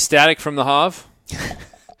 Do you get any static from the Hav?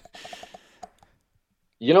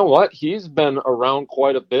 You know what? He's been around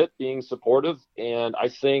quite a bit being supportive. And I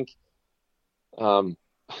think,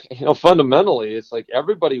 fundamentally, it's like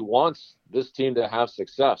everybody wants this team to have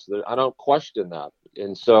success. I don't question that.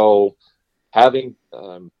 And so having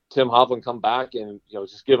Tim Hovland come back and,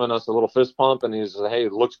 just giving us a little fist pump and he's, hey,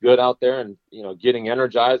 it looks good out there and, getting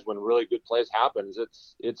energized when really good plays happens.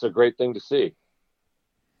 It's a great thing to see.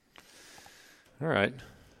 All right.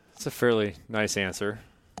 That's a fairly nice answer.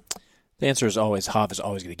 The answer is always, Hav is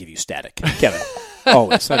always going to give you static. Kevin,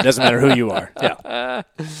 always. It doesn't matter who you are. Yeah.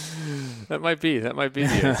 That might be the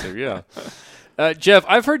answer, yeah. Jeff,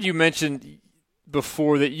 I've heard you mention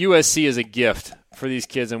before that USC is a gift for these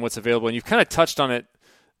kids and what's available, and you've kind of touched on it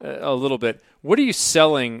a little bit. What are you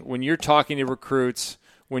selling when you're talking to recruits,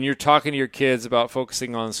 when you're talking to your kids about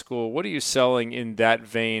focusing on school? What are you selling in that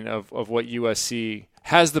vein of what USC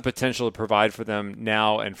has the potential to provide for them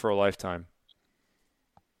now and for a lifetime?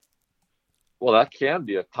 Well, that can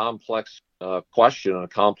be a complex question and a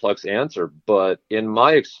complex answer. But in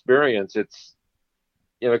my experience, it's,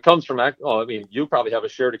 it comes from, you probably have a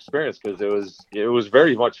shared experience because it was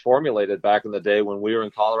very much formulated back in the day when we were in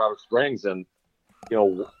Colorado Springs. And,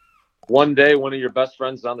 one day, one of your best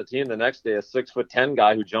friends is on the team. The next day, a 6'10"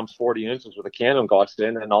 guy who jumps 40 inches with a cannon walks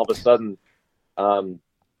in, and all of a sudden,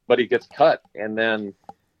 but he gets cut. And then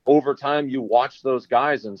over time, you watch those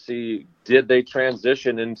guys and see, did they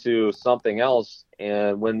transition into something else?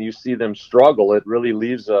 And when you see them struggle, it really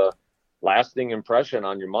leaves a lasting impression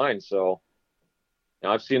on your mind. So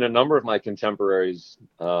I've seen a number of my contemporaries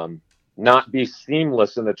not be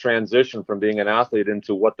seamless in the transition from being an athlete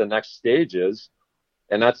into what the next stage is.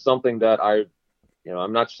 And that's something that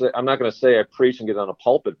I'm not going to say I preach and get on a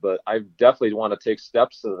pulpit, but I definitely want to take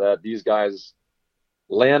steps so that these guys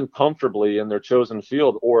land comfortably in their chosen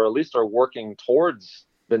field, or at least are working towards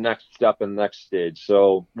the next step and next stage.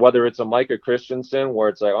 So whether it's a Micah Christensen, where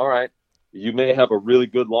it's like, all right, you may have a really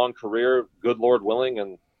good long career, good Lord willing,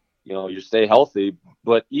 and you stay healthy,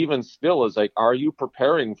 but even still is like, are you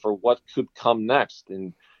preparing for what could come next?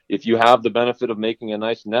 And if you have the benefit of making a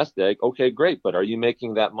nice nest egg, okay, great. But are you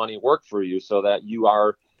making that money work for you so that you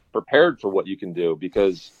are prepared for what you can do?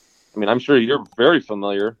 Because, I'm sure you're very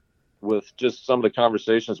familiar with just some of the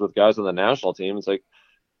conversations with guys on the national team. It's like,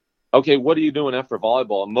 okay, what are you doing after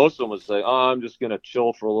volleyball? And most of them would say, I'm just going to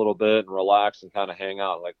chill for a little bit and relax and kind of hang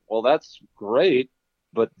out. Like, well, that's great,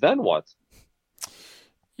 but then what?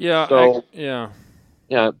 Yeah. So, yeah.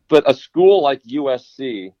 But a school like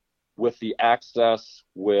USC, with the access,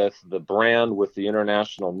 with the brand, with the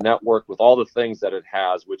international network, with all the things that it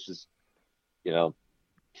has, which is,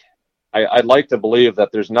 I'd like to believe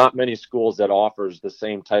that there's not many schools that offers the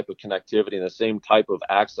same type of connectivity and the same type of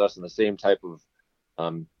access and the same type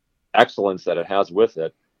of excellence that it has with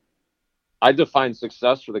it. I define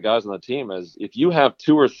success for the guys on the team as if you have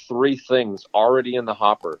 2 or 3 things already in the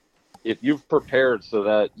hopper, if you've prepared so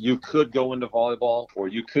that you could go into volleyball or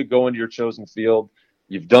you could go into your chosen field,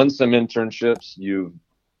 you've done some internships,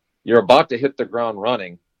 you're about to hit the ground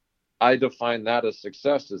running. I define that as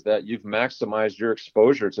success, is that you've maximized your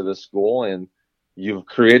exposure to this school and you've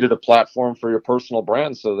created a platform for your personal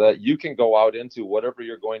brand so that you can go out into whatever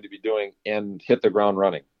you're going to be doing and hit the ground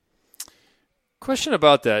running. Question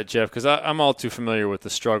about that, Jeff, because I'm all too familiar with the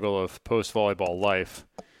struggle of post-volleyball life.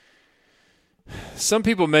 Some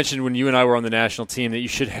people mentioned when you and I were on the national team that you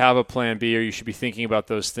should have a plan B, or you should be thinking about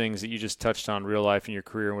those things that you just touched on, real life in your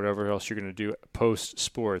career and whatever else you're going to do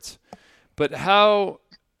post-sports. But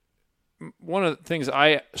one of the things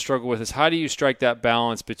I struggle with is how do you strike that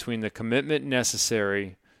balance between the commitment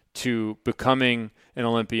necessary to becoming an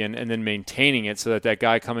Olympian and then maintaining it so that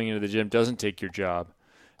guy coming into the gym doesn't take your job?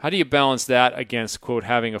 How do you balance that against, quote,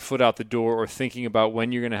 having a foot out the door or thinking about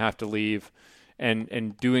when you're going to have to leave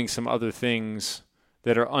and doing some other things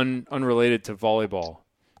that are unrelated to volleyball?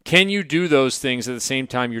 Can you do those things at the same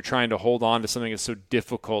time you're trying to hold on to something that's so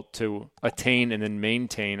difficult to attain and then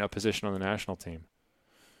maintain a position on the national team?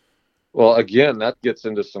 Well, again, that gets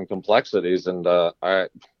into some complexities, and I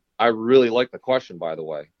really like the question, by the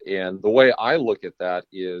way. And the way I look at that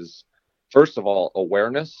is, first of all,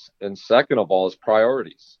 awareness, and second of all is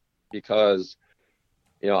priorities, because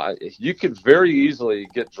you could very easily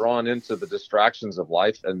get drawn into the distractions of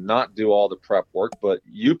life and not do all the prep work. But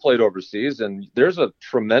you played overseas, and there's a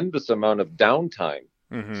tremendous amount of downtime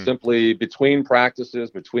simply between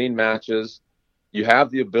practices, between matches. You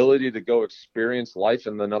have the ability to go experience life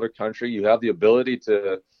in another country. You have the ability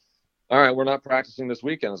to, all right, we're not practicing this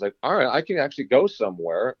weekend. It's like, all right, I can actually go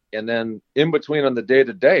somewhere. And then in between on the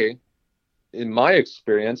day-to-day, in my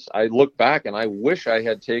experience, I look back and I wish I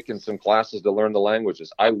had taken some classes to learn the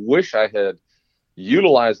languages. I wish I had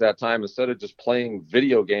utilized that time instead of just playing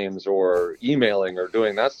video games or emailing or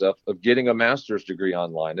doing that stuff, of getting a master's degree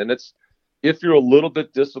online. And if you're a little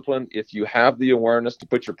bit disciplined, if you have the awareness to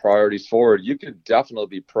put your priorities forward, you could definitely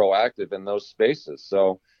be proactive in those spaces.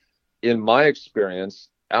 So in my experience,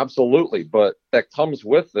 absolutely. But that comes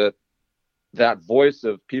with it, that voice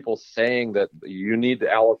of people saying that you need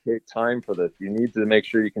to allocate time for this. You need to make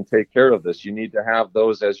sure you can take care of this. You need to have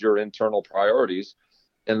those as your internal priorities.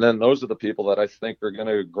 And then those are the people that I think are going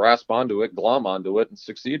to grasp onto it, glom onto it, and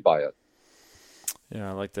succeed by it. Yeah,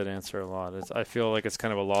 I like that answer a lot. I feel like it's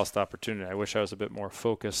kind of a lost opportunity. I wish I was a bit more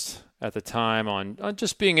focused at the time on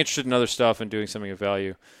just being interested in other stuff and doing something of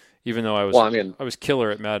value, even though I was killer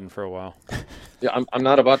at Madden for a while. Yeah, I'm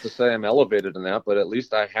not about to say I'm elevated in that, but at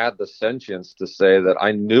least I had the sentience to say that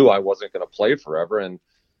I knew I wasn't going to play forever. And,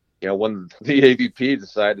 when the AVP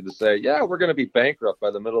decided to say, yeah, we're going to be bankrupt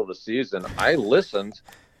by the middle of the season, I listened,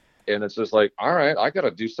 and it's just like, all right, I got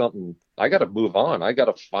to do something. I got to move on. I got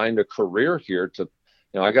to find a career here to,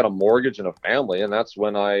 I got a mortgage and a family. And that's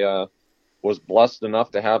when I was blessed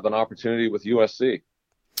enough to have an opportunity with USC.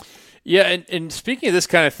 Yeah, and speaking of this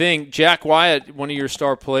kind of thing, Jack Wyatt, one of your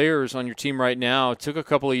star players on your team right now, took a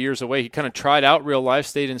couple of years away. He kind of tried out real life,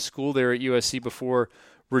 stayed in school there at USC before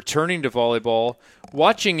returning to volleyball.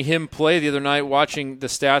 Watching him play the other night, watching the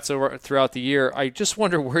stats throughout the year, I just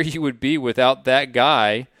wonder where you would be without that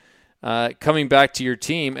guy coming back to your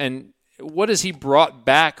team. And what has he brought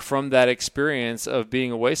back from that experience of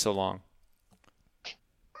being away so long?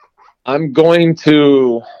 I'm going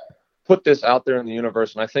to put this out there in the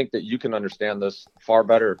universe, and I think that you can understand this far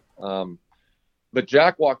better. But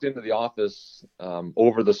Jack walked into the office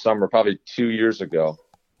over the summer, probably 2 years ago.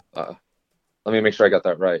 Let me make sure I got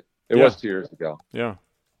that right. It was 2 years ago. Yeah.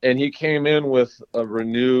 And he came in with a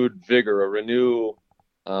renewed vigor, a renewed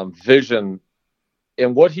vision.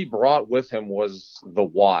 And what he brought with him was the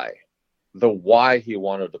why he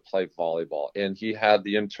wanted to play volleyball. And he had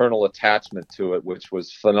the internal attachment to it, which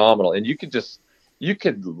was phenomenal. And you could just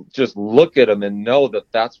look at him and know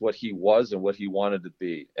that that's what he was and what he wanted to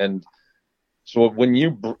be. And so when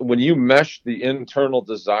you mesh the internal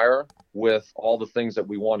desire with all the things that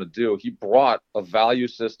we want to do, he brought a value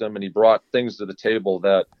system and he brought things to the table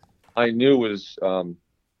that I knew was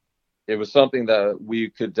it was something that we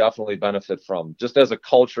could definitely benefit from, just as a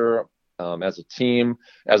culture, as a team,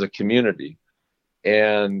 as a community.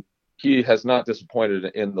 And he has not disappointed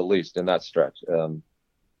in the least in that stretch.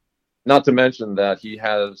 Not to mention that he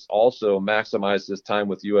has also maximized his time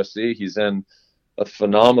with USC. He's in a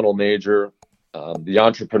phenomenal major, the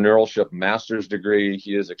entrepreneurship master's degree.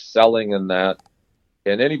 He is excelling in that.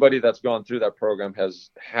 And anybody that's gone through that program has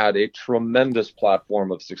had a tremendous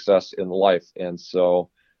platform of success in life. And so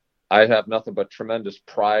I have nothing but tremendous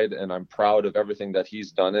pride, and I'm proud of everything that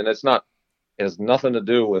he's done. And it's not It has nothing to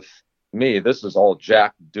do with me. This is all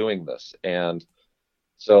Jack doing this. And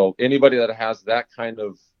so anybody that has that kind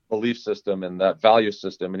of belief system and that value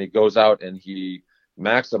system, and he goes out and he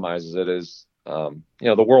maximizes it, is,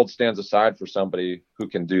 the world stands aside for somebody who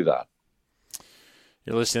can do that.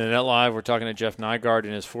 You're listening to Net Live. We're talking to Jeff Nygard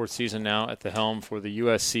in his 4th season now at the helm for the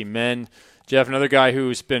USC men. Jeff, another guy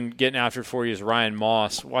who's been getting after it for you is Ryan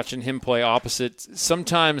Moss. Watching him play opposite,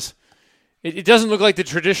 sometimes it doesn't look like the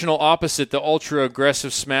traditional opposite, the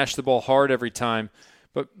ultra-aggressive smash the ball hard every time,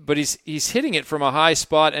 but he's hitting it from a high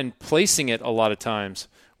spot and placing it a lot of times.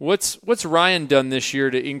 What's Ryan done this year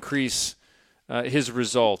to increase his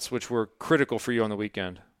results, which were critical for you on the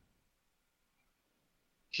weekend?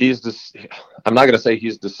 I'm not going to say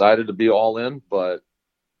he's decided to be all in, but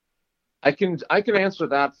I can answer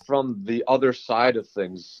that from the other side of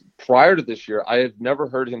things. Prior to this year, I had never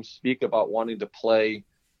heard him speak about wanting to play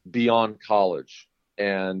beyond college.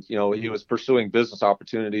 And, he was pursuing business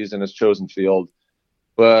opportunities in his chosen field.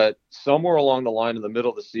 But somewhere along the line in the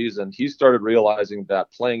middle of the season, he started realizing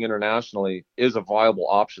that playing internationally is a viable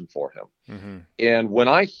option for him. Mm-hmm. And when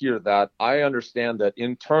I hear that, I understand that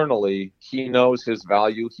internally he knows his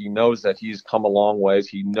value. He knows that he's come a long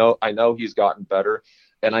ways. I know he's gotten better,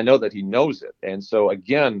 and I know that he knows it. And so,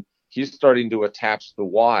 again, he's starting to attach the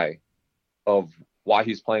why of why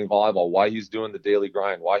he's playing volleyball, why he's doing the daily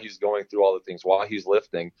grind, why he's going through all the things, why he's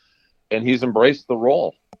lifting, and he's embraced the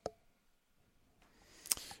role.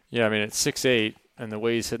 Yeah, I mean, at 6'8", and the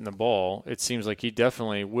way he's hitting the ball, it seems like he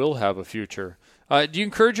definitely will have a future. Do you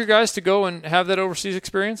encourage your guys to go and have that overseas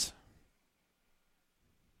experience?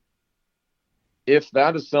 If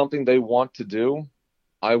that is something they want to do,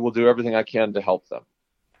 I will do everything I can to help them.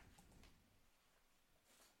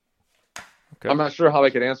 Okay. I'm not sure how I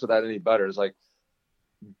could answer that any better. It's like,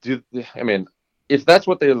 if that's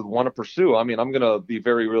what they want to pursue, I'm going to be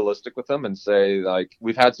very realistic with them and say, like,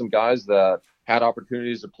 we've had some guys that had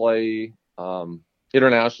opportunities to play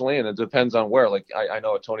internationally, and it depends on where. Like, I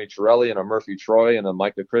know a Tony Chiarelli and a Murphy Troy and a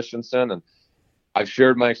Micah Christensen, and I've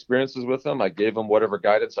shared my experiences with them. I gave them whatever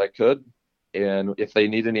guidance I could, and if they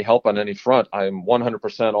need any help on any front, I'm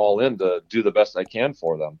 100% all in to do the best I can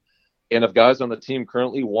for them. And if guys on the team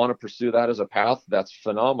currently want to pursue that as a path, that's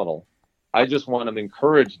phenomenal. I just want to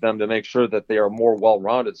encourage them to make sure that they are more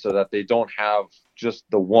well-rounded so that they don't have just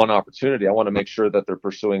the one opportunity. I want to make sure that they're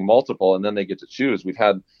pursuing multiple, and then they get to choose. We've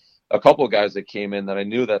had a couple of guys that came in that I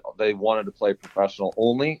knew that they wanted to play professional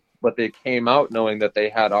only, but they came out knowing that they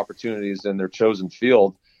had opportunities in their chosen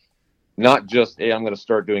field, not just, hey, I'm going to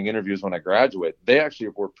start doing interviews when I graduate. They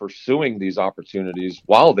actually were pursuing these opportunities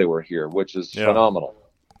while they were here, which is phenomenal.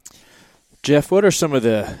 Jeff, what are some of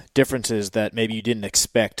the differences that maybe you didn't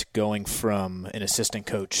expect going from an assistant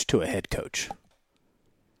coach to a head coach?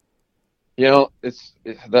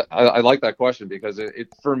 I like that question because it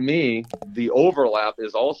for me, the overlap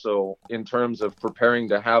is also in terms of preparing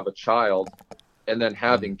to have a child and then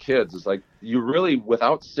having kids. It's like you really,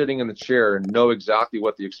 without sitting in the chair, know exactly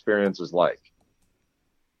what the experience is like.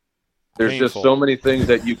 There's just so many things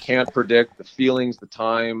that you can't predict, the feelings, the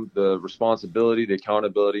time, the responsibility, the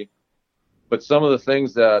accountability. But some of the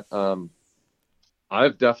things that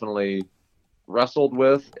I've definitely wrestled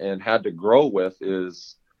with and had to grow with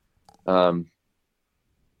is,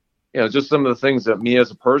 just some of the things that me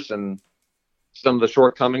as a person, some of the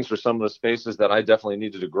shortcomings for some of the spaces that I definitely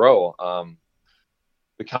needed to grow.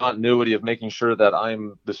 The continuity of making sure that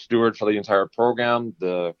I'm the steward for the entire program,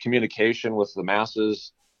 the communication with the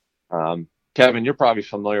masses. Kevin, you're probably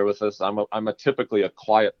familiar with this. I'm typically a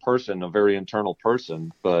quiet person, a very internal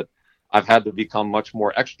person, but I've had to become much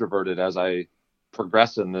more extroverted as I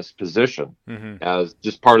progress in this position as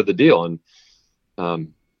just part of the deal.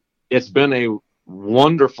 And it's been a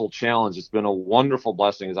wonderful challenge. It's been a wonderful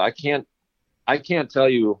blessing. I can't tell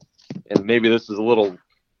you, and maybe this is a little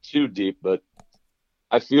too deep, but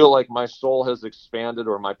I feel like my soul has expanded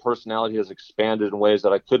or my personality has expanded in ways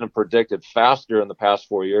that I couldn't have predicted faster in the past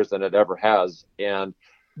 4 years than it ever has. And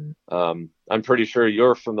I'm pretty sure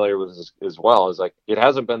you're familiar with this as well. It's like it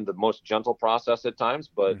hasn't been the most gentle process at times,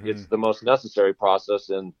 but it's the most necessary process,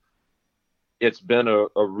 and it's been a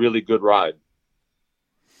really good ride.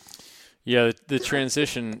 Yeah, the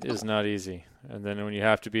transition is not easy, and then when you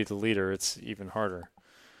have to be the leader, it's even harder.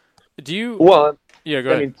 Do you? Well, yeah,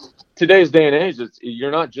 go ahead. I mean, today's day and age,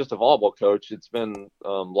 you're not just a volleyball coach. It's been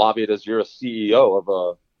lobbied as you're a CEO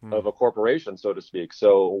of a corporation, so to speak.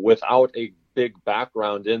 So without a big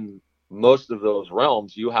background in most of those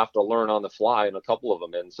realms, you have to learn on the fly in a couple of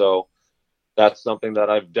them. And so that's something that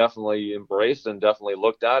I've definitely embraced and definitely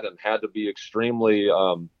looked at and had to be extremely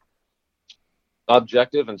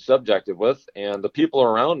objective and subjective with. And the people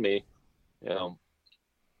around me, you know,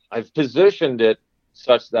 I've positioned it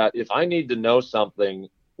such that if I need to know something,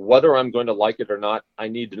 whether I'm going to like it or not, I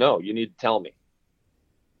need to know. You need to tell me.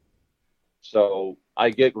 So I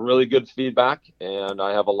get really good feedback, and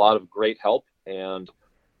I have a lot of great help, and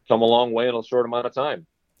come a long way in a short amount of time.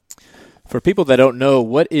 For people that don't know,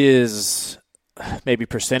 what is maybe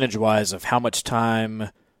percentage-wise of how much time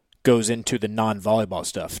goes into the non-volleyball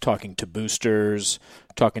stuff? Talking to boosters,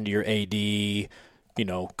 talking to your AD,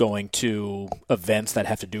 going to events that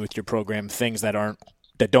have to do with your program, things that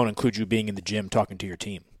don't include you being in the gym talking to your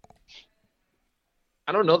team.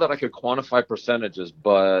 I don't know that I could quantify percentages,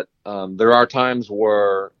 but there are times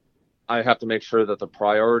where I have to make sure that the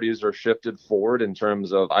priorities are shifted forward in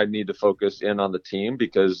terms of I need to focus in on the team,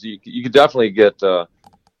 because you could definitely get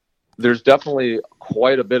there's definitely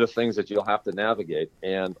quite a bit of things that you'll have to navigate,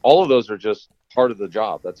 and all of those are just part of the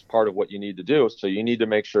job. That's part of what you need to do. So you need to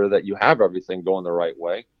make sure that you have everything going the right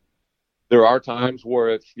way. There are times where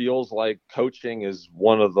it feels like coaching is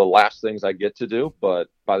one of the last things I get to do, but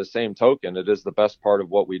by the same token, it is the best part of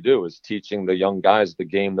what we do, is teaching the young guys the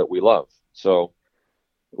game that we love. So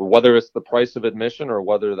whether it's the price of admission or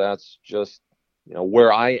whether that's just,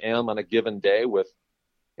 where I am on a given day with,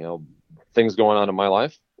 things going on in my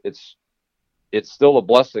life, it's still a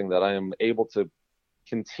blessing that I am able to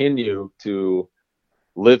continue to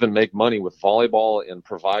live and make money with volleyball and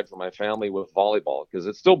provide for my family with volleyball, because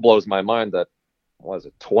it still blows my mind that,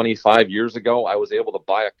 25 years ago, I was able to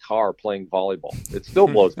buy a car playing volleyball. It still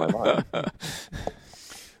blows my mind.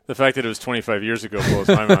 The fact that it was 25 years ago blows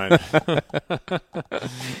my mind.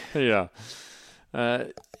 Yeah.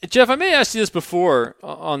 Jeff, I may ask you this before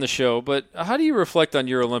on the show, but how do you reflect on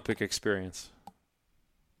your Olympic experience?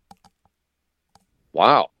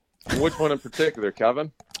 Wow. Which one in particular,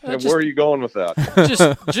 Kevin? And where are you going with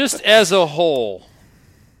that? Just as a whole.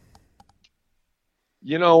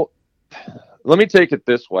 Let me take it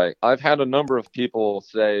this way. I've had a number of people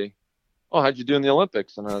say, "Oh, how'd you do in the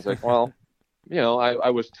Olympics?" And I was like, well,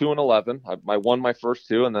 I was 2-11. I won my first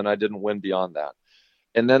two, and then I didn't win beyond that.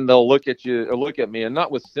 And then they'll look at me, and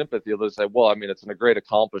not with sympathy. They'll say, well, it's a great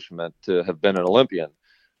accomplishment to have been an Olympian.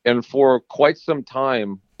 And for quite some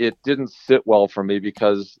time, it didn't sit well for me,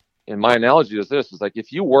 because, and my analogy is this, is like,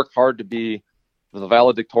 if you work hard to be the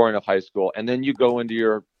valedictorian of high school, and then you go into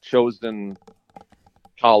your chosen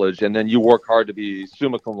college, and then you work hard to be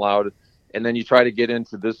summa cum laude, and then you try to get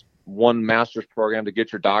into this one master's program to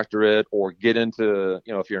get your doctorate, or get into,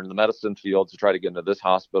 if you're in the medicine field, to try to get into this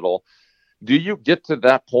hospital. Do you get to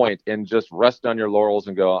that point and just rest on your laurels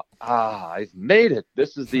and go, I've made it,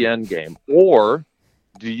 this is the end game? Or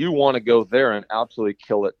do you want to go there and absolutely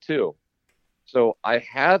kill it too? So I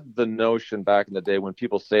had the notion back in the day when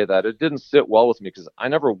people say that, it didn't sit well with me, because I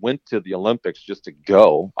never went to the Olympics just to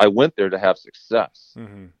go. I went there to have success,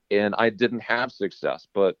 and I didn't have success.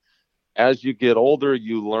 But as you get older,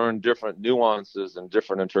 you learn different nuances and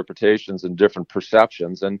different interpretations and different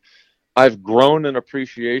perceptions. And I've grown an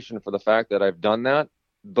appreciation for the fact that I've done that.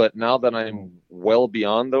 But now that I'm well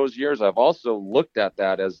beyond those years, I've also looked at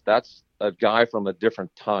that as that's a guy from a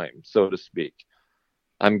different time, so to speak.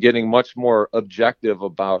 I'm getting much more objective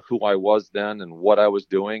about who I was then and what I was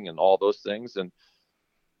doing and all those things. And,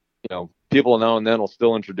 people now and then will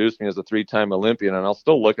still introduce me as a 3-time Olympian, and I'll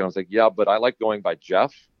still look and I was like, yeah, but I like going by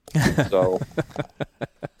Jeff. So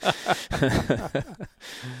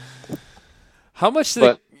how much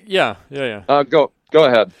Go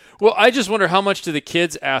ahead. Well, I just wonder, how much do the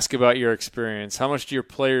kids ask about your experience? How much do your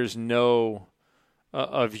players know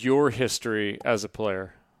of your history as a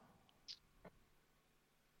player?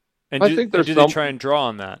 And do they try and draw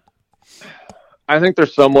on that? I think they're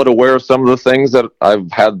somewhat aware of some of the things that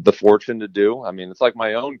I've had the fortune to do. It's like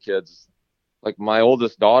my own kids. Like my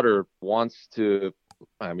oldest daughter wants to,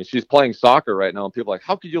 she's playing soccer right now, and people are like,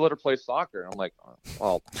 how could you let her play soccer? And I'm like,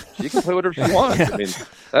 well, she can play whatever she wants.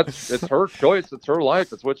 It's her choice. It's her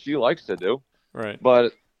life. It's what she likes to do. Right.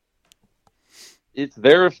 But it's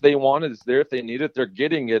there if they want it. It's there if they need it. They're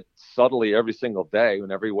getting it subtly every single day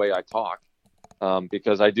in every way I talk.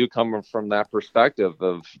 Because I do come from that perspective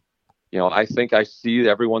of, I think I see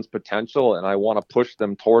everyone's potential, and I want to push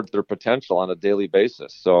them towards their potential on a daily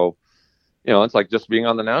basis. So, it's like just being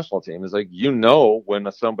on the national team. It's like,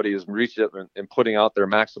 when somebody is reaching and putting out their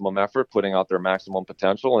maximum effort, putting out their maximum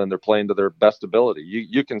potential, and they're playing to their best ability.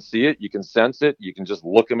 You can see it, you can sense it, you can just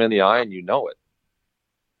look them in the eye, and it.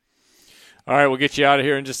 All right, we'll get you out of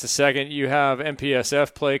here in just a second. You have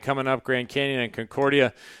MPSF play coming up, Grand Canyon and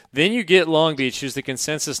Concordia. Then you get Long Beach, who's the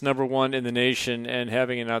consensus #1 in the nation and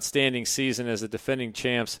having an outstanding season as the defending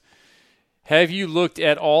champs. Have you looked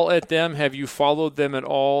at all at them? Have you followed them at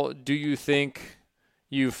all? Do you think,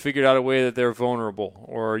 you figured out a way that they're vulnerable,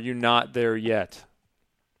 or are you not there yet?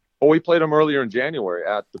 Well, we played them earlier in January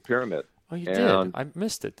at the Pyramid. Oh, you And- did? I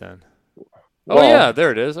missed it then. Well, oh, yeah,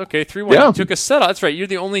 there it is. Okay, 3-1. Yeah. You took a set off. That's right. You're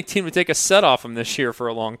the only team to take a set off them this year for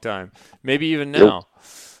a long time. Maybe even now.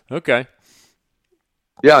 Okay.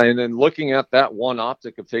 Yeah, and then looking at that one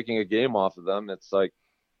optic of taking a game off of them, it's like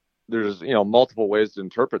there's, multiple ways to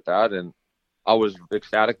interpret that. And I was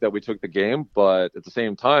ecstatic that we took the game, but at the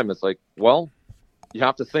same time, it's like, well, you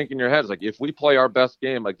have to think in your head, it's like, if we play our best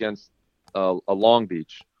game against a Long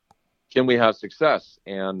Beach, can we have success?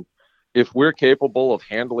 And if we're capable of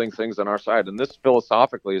handling things on our side, and this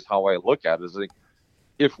philosophically is how I look at it, is like,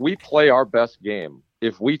 if we play our best game,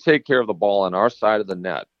 if we take care of the ball on our side of the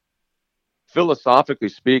net, philosophically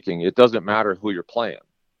speaking, it doesn't matter who you're playing.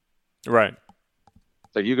 Right.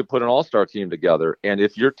 So you could put an all-star team together, and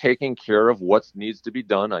if you're taking care of what needs to be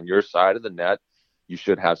done on your side of the net, you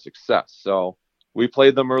should have success. So we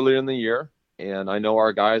played them earlier in the year, and I know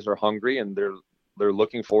our guys are hungry, and they're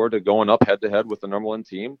looking forward to going up head-to-head with the number one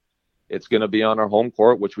team. It's going to be on our home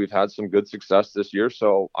court, which we've had some good success this year,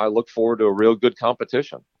 so I look forward to a real good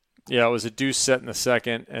competition. Yeah, it was a deuce set in the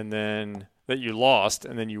second, and then that you lost,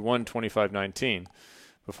 and then you won 25-19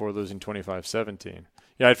 before losing 25-17.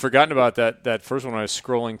 Yeah, I'd forgotten about that first one when I was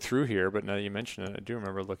scrolling through here, but now that you mention it, I do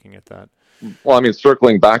remember looking at that. Well, I mean,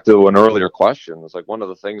 circling back to an earlier question, it's like one of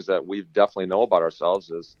the things that we definitely know about ourselves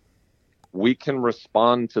is we can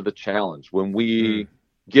respond to the challenge. When we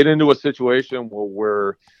get into a situation where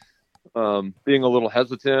we're being a little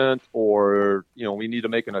hesitant, or we need to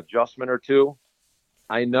make an adjustment or two,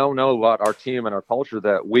 I know about our team and our culture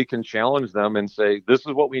that we can challenge them and say, this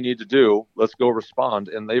is what we need to do, let's go respond,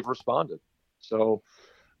 and they've responded. So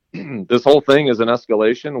this whole thing is an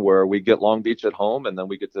escalation where we get Long Beach at home, and then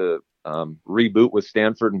we get to reboot with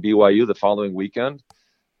Stanford and BYU the following weekend,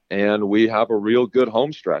 and we have a real good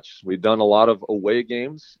home stretch. We've done a lot of away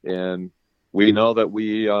games, and we know that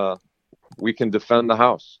we can defend the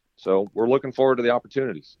house. So we're looking forward to the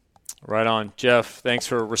opportunities. Right on. Jeff, thanks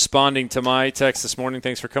for responding to my text this morning.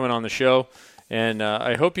 Thanks for coming on the show. And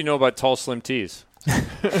I hope you know about tall, slim tees.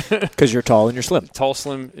 Because you're tall and you're slim. Tall,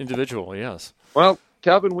 slim individual, yes. Well,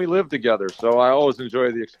 Kevin, we live together, so I always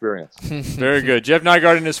enjoy the experience. Very good. Jeff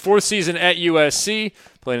Nygard in his fourth season at USC,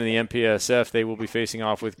 playing in the MPSF. They will be facing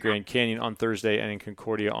off with Grand Canyon on Thursday and in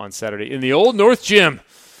Concordia on Saturday in the Old North Gym.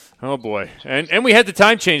 Oh, boy. And we had the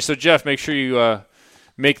time change, so, Jeff, make sure you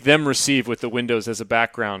make them receive with the windows as a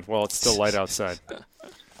background while it's still light outside.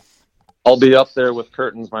 I'll be up there with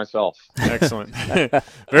curtains myself. Excellent.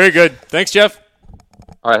 Very good. Thanks, Jeff.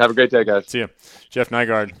 All right, have a great day, guys. See you. Jeff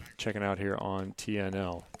Nygard checking out here on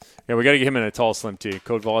TNL. Yeah, we got to get him in a tall, slim tee.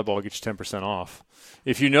 Code volleyball will get you 10% off.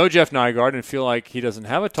 If you know Jeff Nygard and feel like he doesn't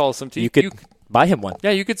have a tall, slim tee, You could buy him one.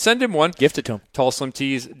 Yeah, you could send him one. Gift it to him.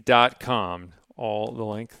 Tallslimtees.com. All the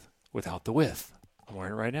length without the width. I'm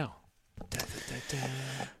wearing it right now.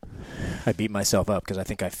 I beat myself up because I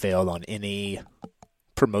think I failed on any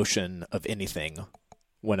promotion of anything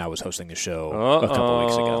when I was hosting the show a couple of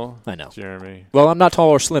weeks ago. I know. Jeremy. Well, I'm not tall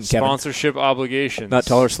or slim, Kevin. Sponsorship obligations. Not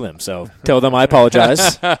tall or slim, so tell them I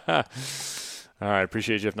apologize. All right,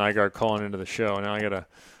 appreciate Jeff Nygard calling into the show. Now I got to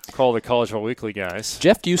call the College Ball Weekly guys.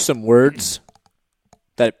 Jeff used some words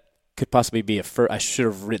that could possibly be a first. I should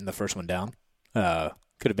have written the first one down.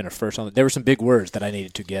 Could have been a first on. There were some big words that I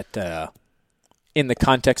needed to get in the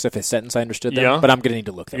context of his sentence. I understood them, but I'm going to need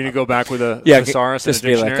to look them You're up. going to go back with a thesaurus just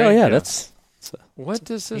and a be dictionary? like, oh, yeah, that's... What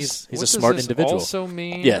does this? He's what a does smart this individual. Also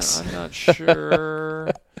mean? Yes. I'm not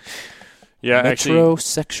sure. Yeah, actually,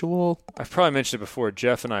 metrosexual. I've probably mentioned it before.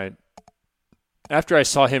 Jeff and I, after I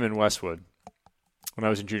saw him in Westwood when I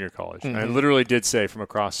was in junior college, I literally did say from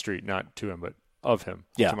across the street, not to him, but of him,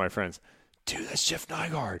 to my friends, dude, that's Jeff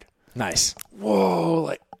Nygard. Nice. Whoa,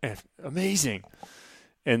 like amazing.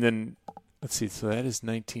 And then let's see. So that is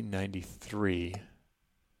 1993.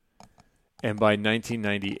 And by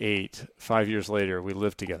 1998, 5 years later, we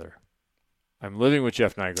lived together. I'm living with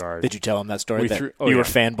Jeff Nygard. Did you tell him that story? You were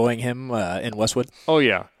fanboying him in Westwood? Oh,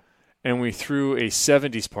 yeah. And we threw a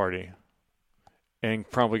 70s party and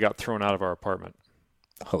probably got thrown out of our apartment.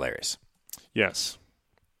 Hilarious. Yes.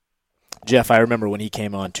 Jeff, I remember when he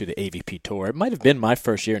came on to the AVP tour. It might have been my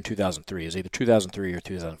first year in 2003. It was either 2003 or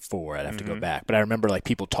 2004. I'd have to go back. But I remember like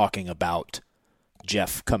people talking about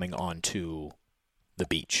Jeff coming on to the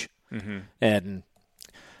beach. And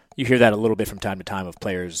you hear that a little bit from time to time of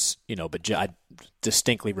players, but I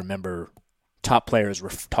distinctly remember top players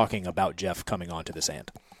were talking about Jeff coming onto the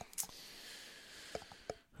sand.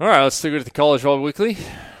 All right, let's take it to the College Volleyball Weekly.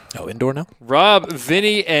 Oh, indoor now? Rob,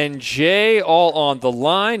 Vinny, and Jay all on the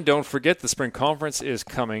line. Don't forget the spring conference is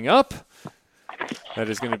coming up. That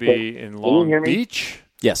is going to be in you Long hear me? Beach.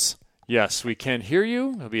 Yes. Yes, we can hear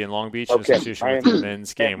you. It'll be in Long Beach in Okay. association with the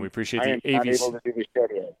men's game. We appreciate I the am not ABC. able to do the show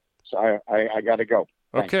today, so I got to go.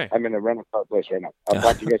 Thanks. Okay. I'm in a rental car place right now. I'll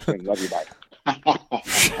talk to you guys soon. Love you. Bye.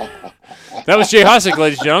 That was Jay Hossick,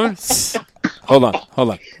 ladies and gentlemen. Hold on.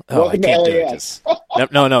 Oh, I Welcome to can't do it. LAX.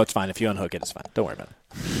 'Cause- No, it's fine. If you unhook it, it's fine. Don't worry about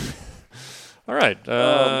it. All right.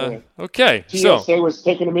 man. Okay. So TSA was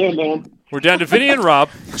taking them in, man. we're down to Vinny and Rob.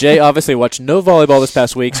 Jay obviously watched no volleyball this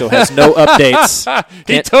past week, so has no updates.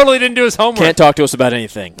 He Can't- totally didn't do his homework. Can't talk to us about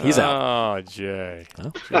anything. He's out. Oh, Jay.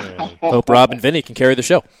 Jay. Hope Rob and Vinny can carry the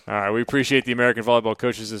show. All right. We appreciate the American Volleyball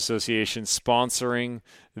Coaches Association sponsoring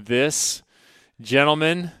this.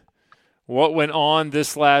 Gentlemen, what went on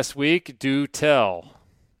this last week? Do tell.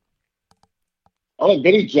 I'll let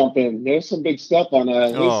Vinny jump in. There's some big stuff on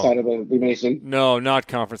his Oh. side of the nation. No, not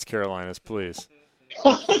Conference Carolinas, please.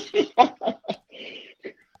 All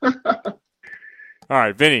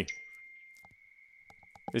right, Vinny.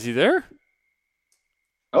 Is he there?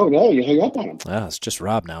 Oh, no, you hung up on him. Ah, it's just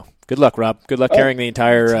Rob now. Good luck, Rob. Good luck carrying the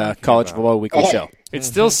entire College Volleyball Weekly show. It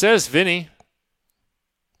still says Vinny.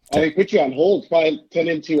 I put you on hold. Probably turn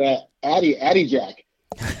into Addy Jack.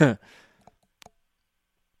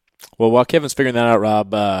 Well, while Kevin's figuring that out,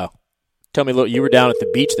 Rob, tell me a little. You were down at the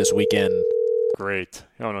beach this weekend. Great.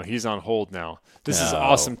 Oh, no, he's on hold now. This is No.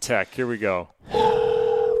 awesome tech. Here we go.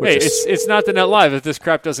 We're Hey, just, it's not the Net Live if this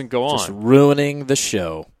crap doesn't go just on. ruining the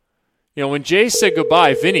show. You know, when Jay said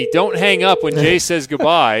goodbye, Vinny, don't hang up when Jay says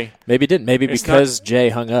goodbye. Maybe it didn't. Maybe It's because Jay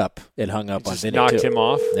hung up. It hung up on Just Vinny, knocked too. him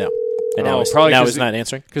off. Yeah. And Oh, now he's, probably 'cause not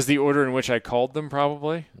answering. Because the order in which I called them,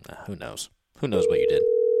 probably. Who knows? Who knows what you did?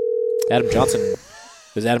 Adam Johnson.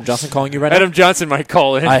 Is Adam Johnson calling you right Adam Johnson might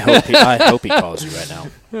call in. now? I hope he calls you right now.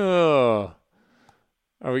 Oh.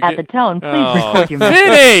 Are we At the tone, please record your Vinny!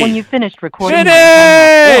 message. When you've finished recording,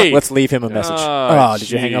 Vinny! Let's leave him a message. Oh,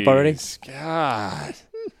 Did you hang up already? jeez. God.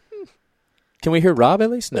 Can we hear Rob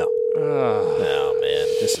at least? No. Oh, Oh, man.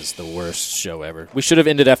 This is the worst show ever. We should have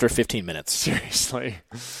ended after 15 minutes. seriously.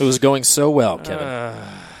 It was going so well, Kevin.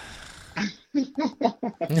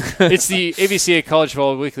 It's the AVCA College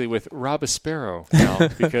Volleyball Weekly with Rob Aspero now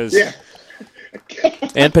because Yeah.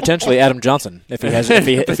 And potentially Adam Johnson if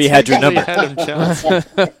he had your number. Adam Johnson.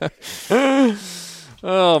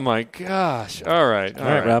 Oh my gosh! All right, All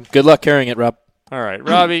right, Rob. Good luck carrying it, Rob. All right,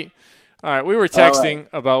 Robbie. All right, we were texting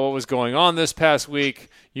about what was going on this past week.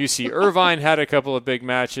 UC Irvine had a couple of big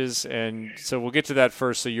matches, and so we'll get to that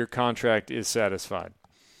first. So your contract is satisfied.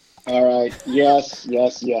 All right. Yes.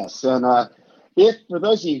 And if for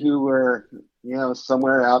those of you who were,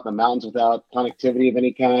 somewhere out in the mountains without connectivity of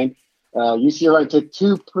any kind, UC Irvine took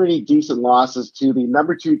two pretty decent losses to the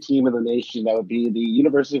number 2 team in the nation. That would be the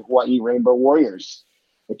University of Hawaii Rainbow Warriors.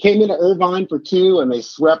 They came into Irvine for 2, and they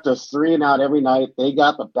swept us 3 and out every night. They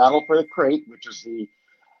got the Battle for the Crate, which is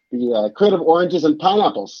the crate of oranges and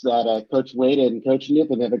pineapples that Coach Wade and Coach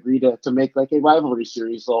Nippon have agreed to make like a rivalry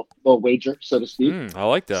series, little wager, so to speak. I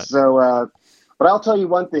like that. So, but I'll tell you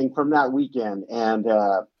one thing from that weekend, and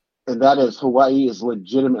that is Hawaii is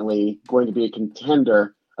legitimately going to be a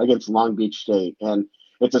contender against Long Beach State. And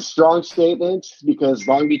it's a strong statement because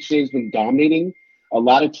Long Beach State has been dominating a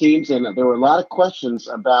lot of teams, and there were a lot of questions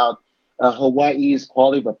about Hawaii's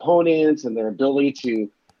quality of opponents and their ability to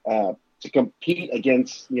compete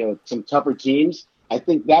against some tougher teams. I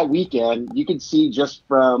think that weekend you could see just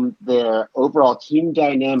from their overall team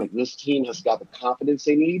dynamic, this team has got the confidence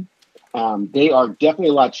they need. They are definitely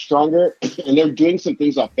a lot stronger, and they're doing some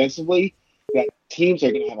things offensively that teams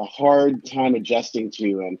are going to have a hard time adjusting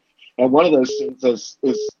to. And one of those things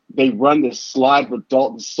is they run this slide with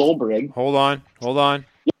Dalton Solberg. Hold on.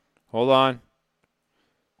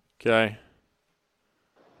 Okay.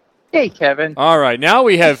 Hey, Kevin. All right. Now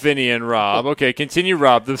we have Vinny and Rob. Okay, continue,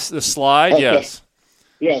 Rob. The slide, Okay. yes.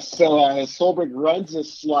 Yes, so Solberg runs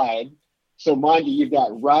this slide. So mind you, you've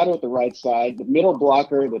got Rado at the right side. The middle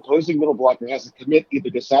blocker, the opposing middle blocker, has to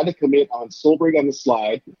decide to commit on Solberg on the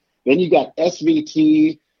slide. Then you got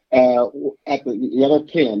SVT at the other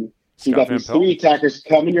pin. So you got these 3 attackers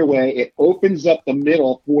coming your way. It opens up the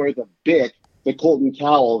middle for the big, the Colton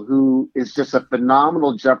Cowell, who is just a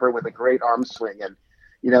phenomenal jumper with a great arm swing. And,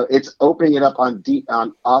 it's opening it up on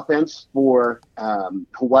offense for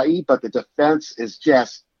Hawaii, but the defense is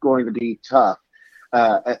just going to be tough.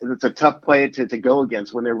 It's a tough play to go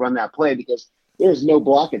against when they run that play because there's no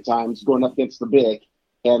block at times going up against the big,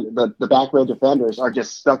 and the back row defenders are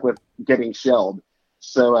just stuck with getting shelled.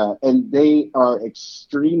 So, and they are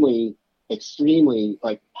extremely, extremely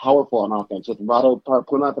powerful on offense with Rado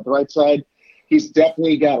putting up at the right side. He's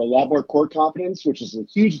definitely got a lot more court confidence, which is a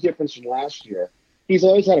huge difference from last year. he's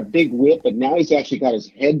always had a big whip, but now he's actually got his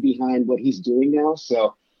head behind what he's doing now.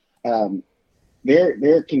 So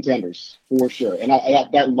they're contenders for sure. And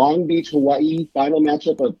that Long Beach, Hawaii final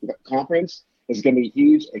matchup of the conference is going to be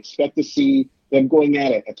huge. Expect to see them going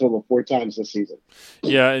at it a total of 4 times this season.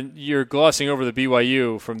 Yeah, and you're glossing over the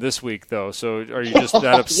BYU from this week, though. So are you just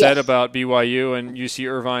that upset Yes. about BYU and UC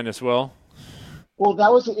Irvine as well? Well, that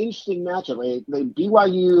was an interesting matchup. The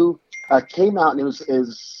BYU came out and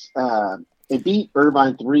it beat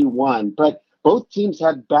Irvine 3-1, but both teams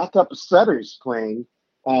had backup setters playing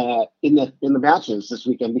in the matches this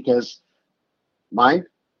weekend because mine.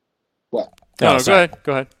 What? No, sorry.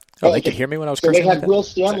 go ahead. Oh, they could hear me when I was So they cursing like had that? Will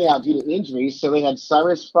Stanley out due to injuries, so they had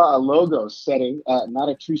Cyrus Logos setting, not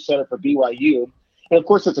a true setter for BYU. And, of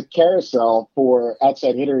course, it's a carousel for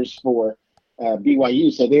outside hitters for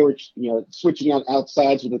BYU, so they were switching out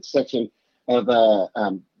outsides with the exception of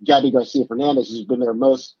Gabby Garcia-Fernandez, who's been their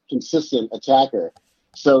most consistent attacker.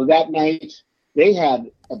 So that night, they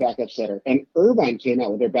had a backup setter, and Irvine came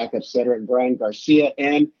out with their backup setter, and Brian Garcia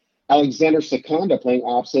and Alexander Seconda playing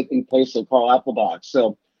opposite in place of Carl Applebach.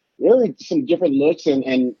 So really some different looks,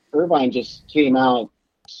 and Irvine just came out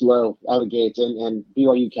slow out of the gates, and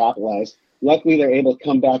BYU capitalized. Luckily, they're able to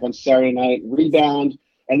come back on Saturday night, rebound,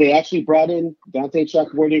 and they actually brought in Dante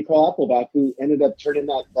Chakraborty and Carl Applebach, who ended up turning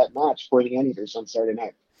that match for the Anteaters on Saturday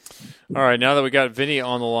night. All right, now that we got Vinny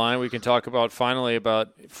on the line, we can talk about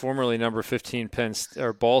formerly number 15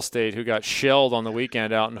 Ball State, who got shelled on the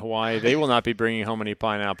weekend out in Hawaii. They will not be bringing home any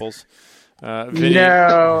pineapples. Vinny,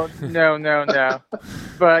 No.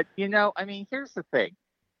 But, here's the thing.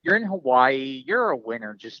 You're in Hawaii. You're a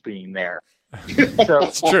winner just being there. So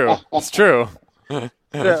it's true. It's true.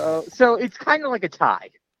 so it's kind of like a tie.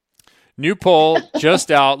 New poll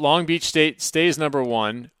just out. Long Beach State stays number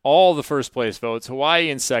 1. All the first place votes. Hawaii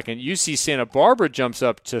in second. UC Santa Barbara jumps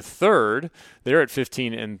up to third. They're at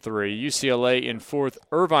 15-3. UCLA in fourth.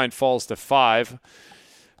 Irvine falls to 5.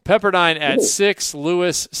 Pepperdine at 6.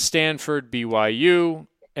 Lewis, Stanford, BYU,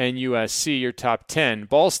 and USC, your top 10.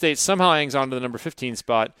 Ball State somehow hangs on to the number 15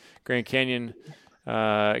 spot. Grand Canyon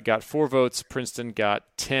got 4 votes. Princeton got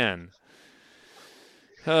 10.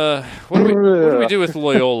 What do we do with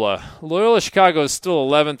Loyola? Loyola Chicago is still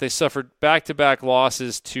 11th. They suffered back-to-back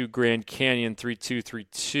losses to Grand Canyon 3-2,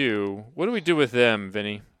 3-2. What do we do with them,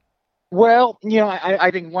 Vinny? Well,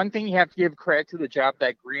 I think one thing you have to give credit to the job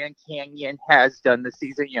that Grand Canyon has done this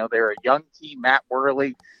season. They're a young team. Matt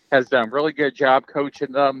Worley has done a really good job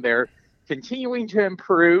coaching them. They're continuing to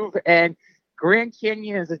improve, and Grand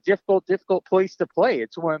Canyon is a difficult place to play.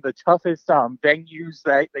 It's one of the toughest venues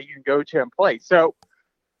that you can go to and play. So,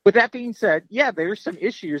 with that being said, yeah, there's some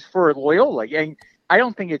issues for Loyola, and I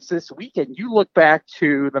don't think it's this weekend. You look back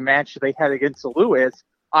to the match they had against Lewis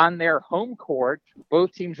on their home court.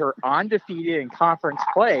 Both teams are undefeated in conference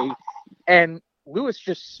play, and Lewis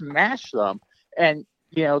just smashed them. And,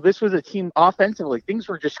 this was a team offensively. Things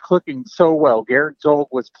were just clicking so well. Garrett Zolg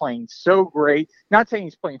was playing so great. Not saying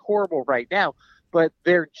he's playing horrible right now, but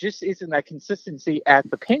there just isn't that consistency at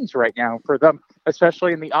the pins right now for them,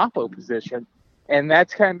 especially in the oppo position. And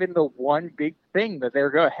that's kind of been the one big thing that they're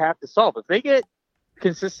going to have to solve. If they get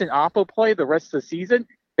consistent oppo play the rest of the season,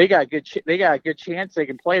 they got a good chance they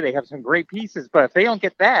can play. They have some great pieces. But if they don't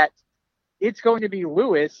get that, it's going to be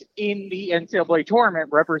Lewis in the NCAA tournament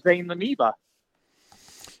representing the MIVA.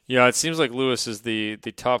 Yeah, it seems like Lewis is the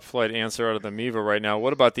top flight answer out of the MIVA right now.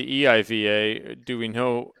 What about the EIVA? Do we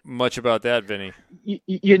know much about that, Vinny?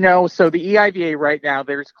 So the EIVA right now,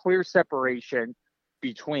 there's clear separation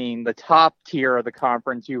between the top tier of the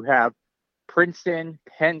conference. You have Princeton,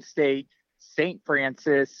 Penn State, St.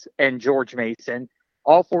 Francis, and George Mason.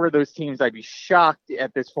 All 4 of those teams, I'd be shocked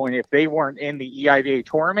at this point if they weren't in the EIVA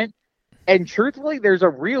tournament. And truthfully, there's a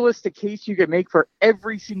realistic case you can make for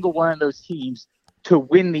every single one of those teams to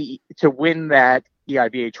win that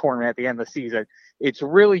EIVA tournament at the end of the season. It's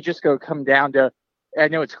really just going to come down to, I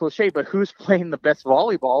know it's cliche, but who's playing the best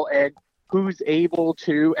volleyball and who's able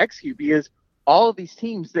to execute, because all of these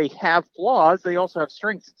teams, they have flaws. They also have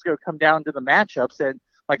strengths. It's going to come down to the matchups. And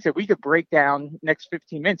like I said, we could break down next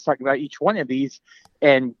 15 minutes talking about each one of these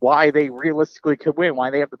and why they realistically could win,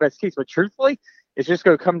 why they have the best case. But truthfully, it's just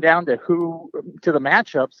going to come down to the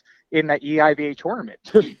matchups in that EIVA tournament.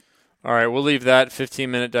 All right, we'll leave that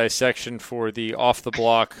 15-minute dissection for the Off the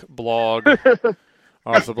Block blog,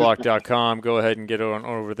 offtheblock.com. Go ahead and get on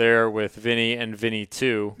over there with Vinny and Vinny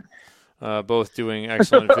 2. Both doing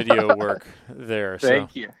excellent video work there.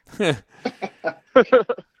 Thank you.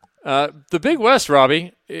 The Big West,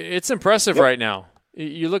 Robbie, it's impressive right now.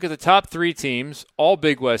 you look at the top 3 teams, all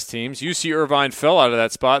Big West teams. UC Irvine fell out of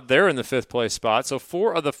that spot. They're in the 5th place spot. So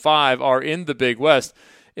 4 of the 5 are in the Big West.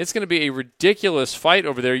 It's going to be a ridiculous fight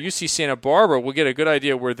over there. UC Santa Barbara, we'll get a good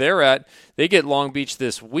idea where they're at. They get Long Beach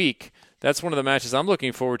this week. That's one of the matches I'm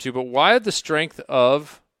looking forward to. But why the strength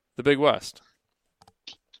of the Big West?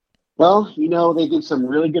 Well, they did some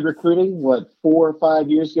really good recruiting, 4 or 5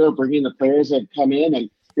 years ago, bringing the players that come in. And,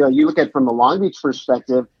 you look at from the Long Beach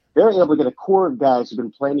perspective, they're able to get a core of guys who've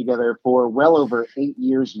been playing together for well over 8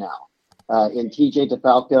 years now. In TJ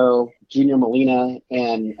DeFalco, Junior Molina,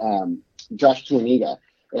 and Josh Tuaniga.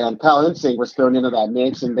 And Kyle Insing was thrown into that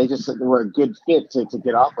mix, and they were a good fit to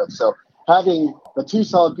get off with. So having the 2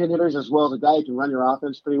 solid pin hitters as well as a guy who can run your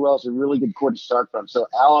offense pretty well is a really good core to start from. So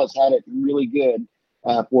Al has had it really good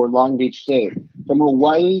for Long Beach State. From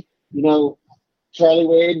Hawaii, Charlie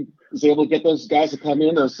Wade was able to get those guys to come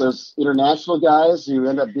in, those international guys who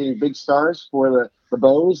end up being big stars for the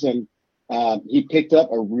Bows. And he picked up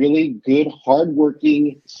a really good,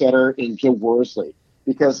 hardworking setter in Joe Worsley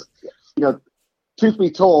because, truth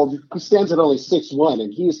be told, he stands at only 6'1",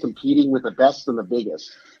 and he is competing with the best and the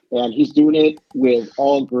biggest. And he's doing it with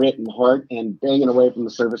all grit and heart and banging away from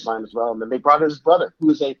the service line as well. And then they brought in his brother, who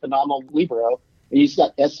is a phenomenal libero. And he's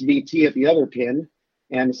got SVT at the other pin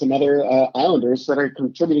and some other Islanders that are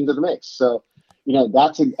contributing to the mix. So,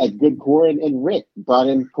 that's a good core. And Rick brought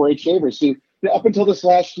in Corey Chavers, who up until this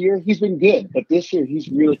last year, he's been good. But this year, he's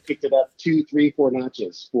really picked it up 2, 3, 4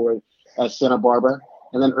 notches for Santa Barbara.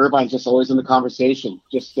 And then Irvine's just always in the conversation,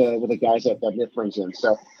 just with the guys that Nick brings in.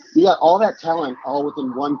 So you got all that talent all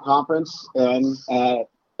within one conference, and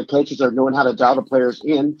the coaches are knowing how to dial the players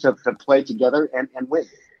in to play together and win.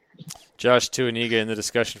 Josh Tuaniga in the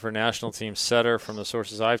discussion for national team setter from the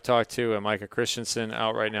sources I've talked to, and Micah Christensen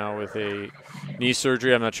out right now with a knee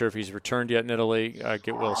surgery. I'm not sure if he's returned yet in Italy.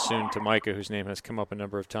 Get well soon to Micah, whose name has come up a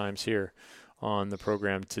number of times here on the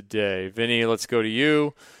program today. Vinny, let's go to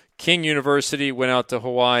you. King University went out to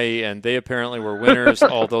Hawaii, and they apparently were winners,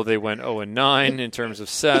 although they went 0-9 in terms of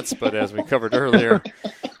sets. But as we covered earlier,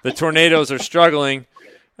 the Tornadoes are struggling.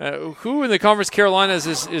 Who in the Conference Carolinas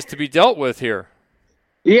is to be dealt with here?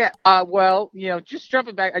 Yeah, just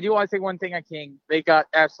jumping back, I do want to say one thing on King. They got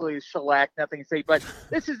absolutely shellacked, nothing to say. But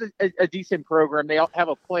this is a decent program. They have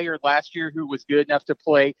a player last year who was good enough to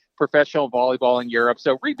play professional volleyball in Europe.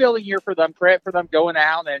 So rebuilding year for them, credit for them going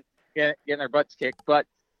out and getting their butts kicked. But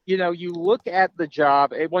you look at the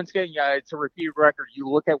job, and once again, it's a repeated record. You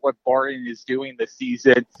look at what Barton is doing this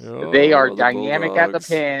season. They are dynamic at the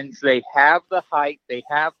pins. They have the height. They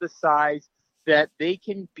have the size that they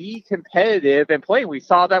can be competitive and play. We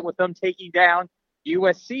saw that with them taking down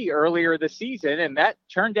USC earlier this season, and that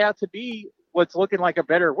turned out to be what's looking like a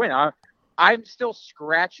better win. I'm still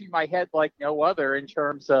scratching my head like no other in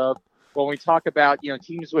terms of when we talk about,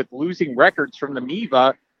 teams with losing records from the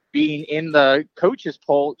MIVA being in the coaches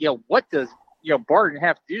poll, what does, Barton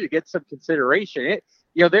have to do to get some consideration?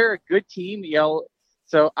 They're a good team,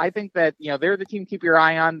 so I think that, they're the team to keep your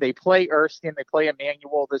eye on. They play Erskine, they play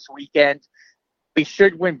Emmanuel this weekend. They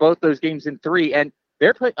should win both those games in 3. And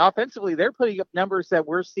offensively, they're putting up numbers that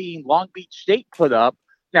we're seeing Long Beach State put up.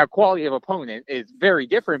 Now, quality of opponent is very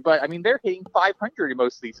different, but they're hitting 500 in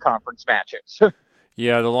most of these conference matches.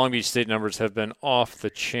 Yeah, the Long Beach State numbers have been off the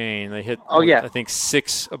chain. They hit, I think,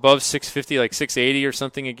 above 650, like 680 or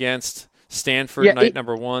something against Stanford night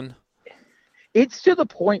number 1. It's to the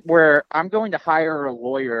point where I'm going to hire a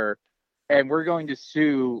lawyer, and we're going to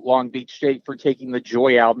sue Long Beach State for taking the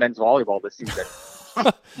joy out of men's volleyball this season.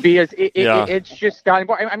 Because it's just gotten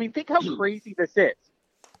boring. Think how crazy this is.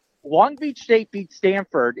 Long Beach State beat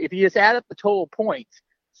Stanford, if you just add up the total points,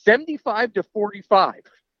 75-45.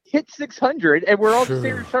 Hit 600, and we're all just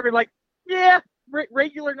sitting there like,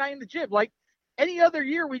 regular night in the gym. Like any other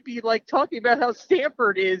year, we'd be like talking about how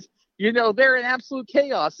Stanford is, they're in absolute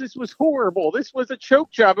chaos. This was horrible. This was a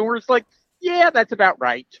choke job, and we're just like, that's about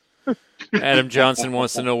right. Adam Johnson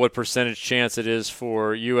wants to know what percentage chance it is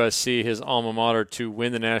for USC, his alma mater, to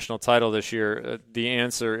win the national title this year. The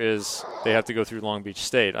answer is they have to go through Long Beach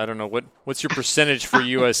State. I don't know what's your percentage for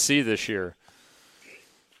USC this year.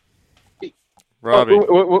 Robbie.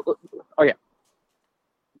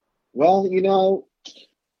 Well,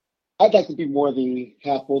 I'd like to be more the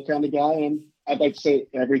half full kind of guy, and I'd like to say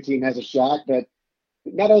every team has a shot. But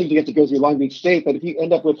not only do you get to go through Long Beach State, but if you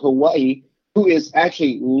end up with Hawaii, who is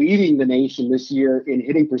actually leading the nation this year in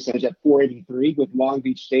hitting percentage at 483, with Long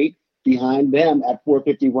Beach State behind them at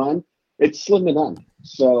 451, it's slim to none.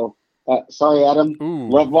 So, sorry, Adam.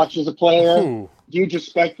 Love watching as a player. Huge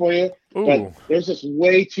respect for you. But there's just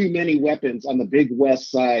way too many weapons on the Big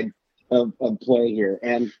West side of play here.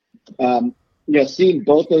 And Yeah, seeing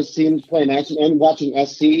both those teams play in action and watching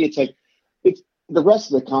SC, it's like it's the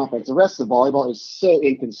rest of the conference. The rest of the volleyball is so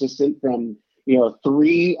inconsistent from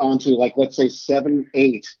 3 onto like let's say 7,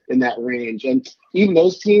 8 in that range, and even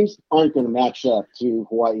those teams aren't going to match up to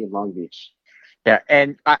Hawaii and Long Beach. Yeah,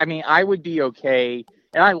 and I mean, I would be okay,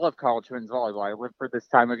 and I love college women's volleyball. I live for this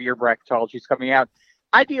time of year. Bracketology's coming out.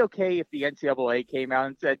 I'd be okay if the NCAA came out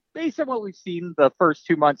and said, based on what we've seen the first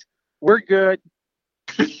 2 months, we're good.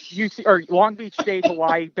 UC or Long Beach State,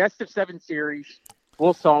 Hawaii, best of 7 series.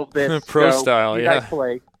 We'll solve this. Pro style, you yeah. guys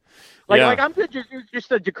play. Like I'm good.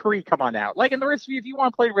 Just a decree come on out. Like, and the rest of you, if you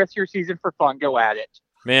want to play the rest of your season for fun, go at it.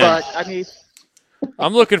 Man, but I mean,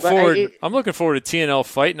 I'm looking forward. I'm looking forward to TNL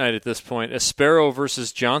Fight Night at this point. Sparrow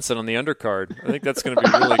versus Johnson on the undercard. I think that's going to be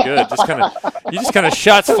really good. You just kind of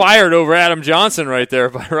shots fired over Adam Johnson right there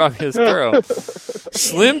by Robbie Sparrow.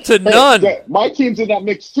 Slim to none. Yeah, my team's in that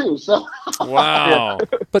mix too. So wow.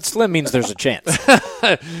 But slim means there's a chance.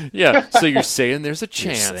 Yeah. So you're saying there's a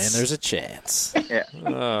chance. You're saying there's a chance. Yeah.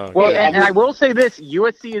 Oh, well, and I will say this: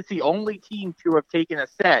 USC is the only team to have taken a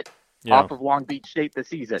set off of Long Beach State this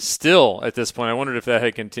season. Still, at this point, I wondered if that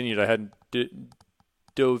had continued. I hadn't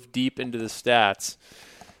dove deep into the stats.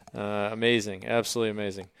 Amazing. Absolutely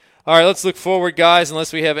amazing. All right, let's look forward, guys,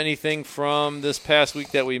 unless we have anything from this past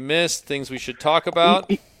week that we missed, things we should talk about.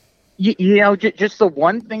 Just the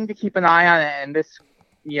one thing to keep an eye on, and this,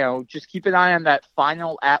 just keep an eye on that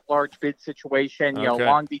final at-large bid situation. Okay.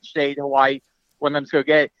 Long Beach State, Hawaii, one of them's going to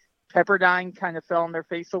get it. Pepperdine kind of fell on their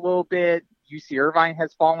face a little bit. UC Irvine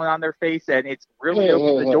has fallen on their face, and it's really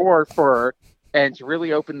opened the door for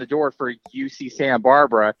UC Santa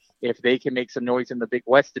Barbara if they can make some noise in the Big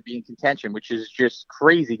West to be in contention, which is just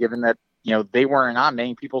crazy given that they weren't on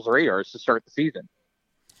many people's radars to start the season.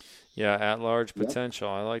 Yeah, at-large potential.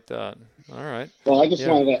 I like that. All right. Well, I just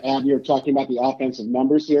wanted to add, you're talking about the offensive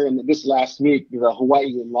numbers here, and this last week, the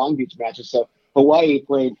Hawaii and Long Beach matches. So Hawaii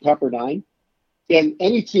played Pepperdine. And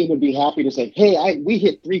any team would be happy to say, hey, we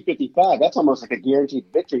hit 355. That's almost like a guaranteed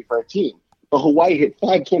victory for a team. But Hawaii hit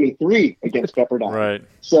 523 against Pepperdine. Right.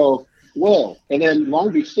 So, whoa. And then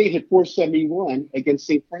Long Beach State hit 471 against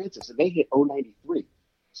St. Francis, and they hit 093.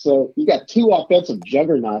 So you got 2 offensive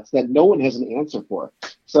juggernauts that no one has an answer for.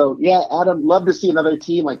 So, yeah, Adam, love to see another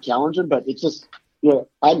team like challenge them, but it's just,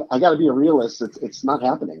 I got to be a realist. It's not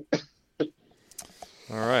happening.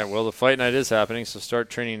 All right. Well, the fight night is happening, so start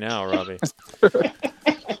training now, Robbie.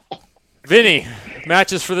 Vinny,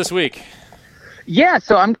 matches for this week. Yeah,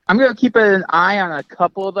 so I'm going to keep an eye on a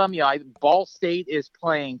couple of them. Ball State is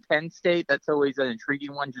playing Penn State. That's always an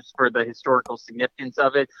intriguing one just for the historical significance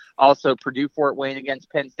of it. Also, Purdue-Fort Wayne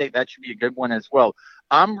against Penn State. That should be a good one as well.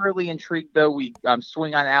 I'm really intrigued, though. We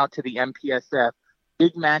swing on out to the MPSF.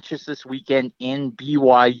 Big matches this weekend in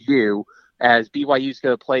BYU, as BYU is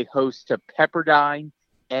going to play host to Pepperdine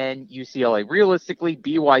and UCLA. Realistically,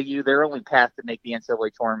 BYU, their only path to make the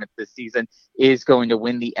NCAA tournament this season is going to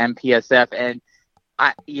win the MPSF. And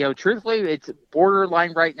truthfully, it's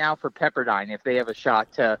borderline right now for Pepperdine. If they have a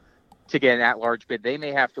shot to get an at-large bid, they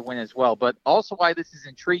may have to win as well. But also why this is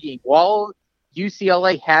intriguing, while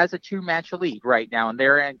UCLA has a 2-match lead right now, and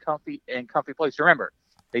they're in comfy place. Remember,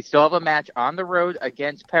 they still have a match on the road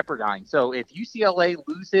against Pepperdine. So if UCLA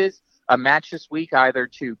loses a match this week, either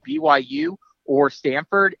to BYU or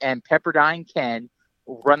Stanford, and Pepperdine can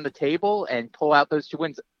run the table and pull out those 2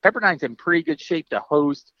 wins, Pepperdine's in pretty good shape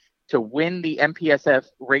to win the MPSF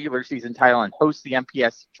regular season title and host the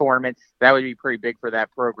MPS tournament. That would be pretty big for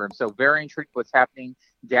that program. So very intrigued what's happening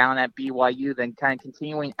down at BYU. Then kind of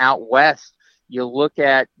continuing out west, you look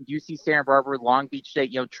at UC Santa Barbara, Long Beach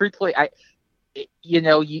State. Truthfully,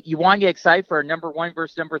 you want to get excited for a number 1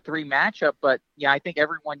 versus number 3 matchup, but I think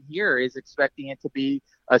everyone here is expecting it to be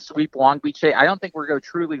a sweep Long Beach State. I don't think we're going to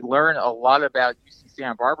truly learn a lot about UC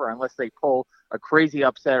Santa Barbara unless they pull a crazy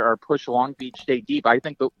upset or push Long Beach State deep. I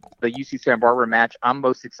think the UC Santa Barbara match I'm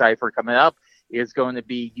most excited for coming up is going to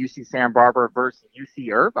be UC Santa Barbara versus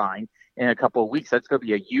UC Irvine in a couple of weeks. That's going to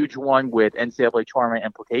be a huge one with NCAA tournament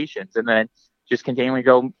implications. And then just continuing to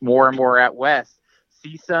go more and more out west.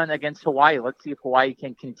 CSUN against Hawaii. Let's see if Hawaii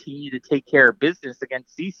can continue to take care of business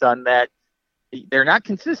against CSUN. That they're not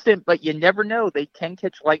consistent, but you never know. They can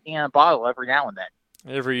catch lightning in a bottle every now and then.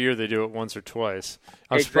 Every year they do it once or twice.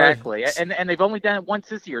 Exactly. And they've only done it once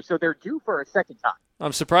this year, so they're due for a second time.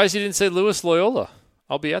 I'm surprised you didn't say Louis Loyola.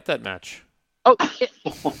 I'll be at that match. Oh,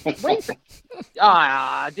 wait.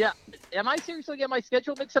 Am I seriously getting my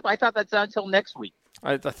schedule mixed up? I thought that's not until next week.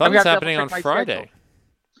 I thought it was happening on Friday. Schedule.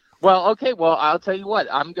 Well, okay. Well, I'll tell you what.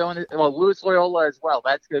 I'm going to Louis Loyola as well.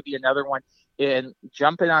 That's going to be another one. And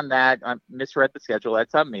jumping on that, I misread the schedule.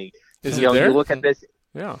 That's on me. Is it there? You look at this.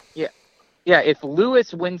 Yeah. Yeah. if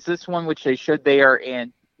Lewis wins this one, which they should, they are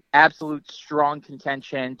in absolute strong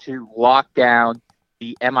contention to lock down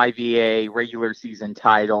the MIVA regular season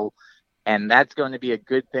title. And that's going to be a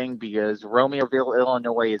good thing because Romeoville,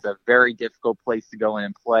 Illinois is a very difficult place to go in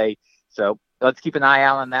and play. So let's keep an eye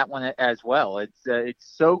out on that one as well. It's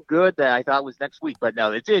so good that I thought it was next week, but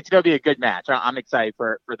no, it's going to be a good match. I'm excited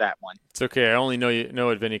for that one. It's okay. I only know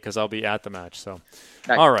it, Vinny, because I'll be at the match. So,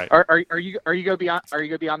 nice. All right. Are you going to be on? Are you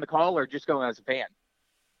going to be on the call or just going as a fan?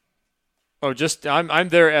 Oh, I'm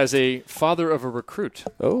there as a father of a recruit.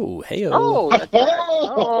 Oh, hey. Oh.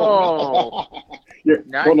 You're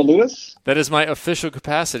Nice. going to Lewis? That is my official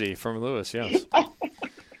capacity from Lewis. Yes.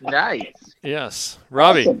 Nice. Yes,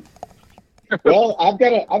 Robbie. Awesome. Well, I've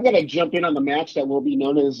got to jump in on the match that will be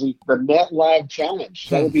known as the Net Live Challenge.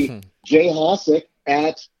 That will be Jay Hossick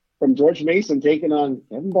from George Mason taking on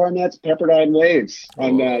Kevin Barnett's Pepperdine Waves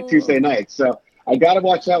on Tuesday night. So I got to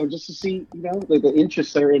watch that one just to see, the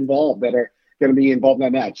interests that are involved that are going to be involved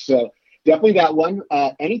in that match. So definitely that one.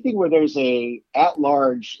 Anything where there's a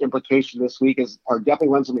at-large implication this week are definitely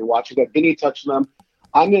ones that we watching. But Vinny touched on them.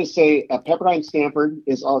 I'm going to say Pepperdine Stanford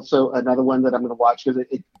is also another one that I'm going to watch because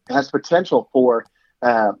it has potential for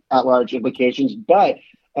at-large implications. But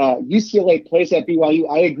UCLA plays at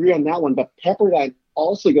BYU. I agree on that one. But Pepperdine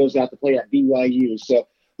also goes out to play at BYU. So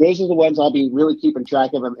those are the ones I'll be really keeping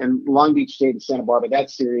track of. And Long Beach State and Santa Barbara, that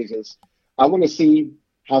series is – I want to see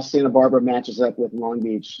how Santa Barbara matches up with Long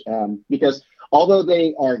Beach because although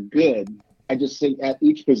they are good, I just think at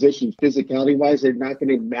each position, physicality-wise, they're not going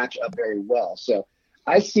to match up very well. So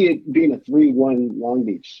I see it being a 3-1 Long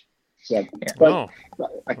Beach. So, all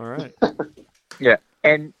right. Yeah,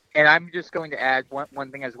 and I'm just going to add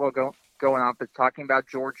one thing as well. Going off is talking about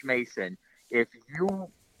George Mason. If you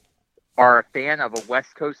are a fan of a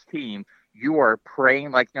West Coast team, you are praying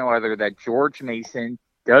like no other that George Mason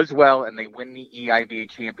does well and they win the EIVA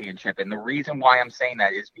championship. And the reason why I'm saying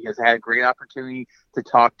that is because I had a great opportunity to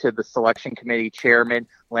talk to the selection committee chairman,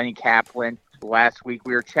 Lenny Kaplan, last week.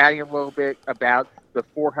 We were chatting a little bit about the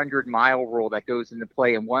 400-mile rule that goes into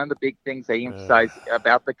play. And one of the big things they emphasized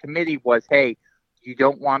about the committee was, hey, you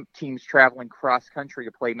don't want teams traveling cross-country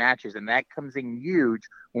to play matches. And that comes in huge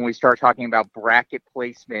when we start talking about bracket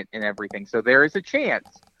placement and everything. So there is a chance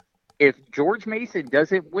if George Mason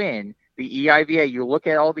doesn't win the EIVA, you look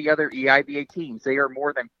at all the other EIVA teams, they are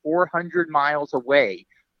more than 400 miles away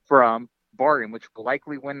from Barton, which will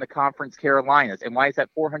likely win the Conference Carolinas. And why is that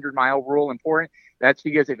 400-mile rule important? That's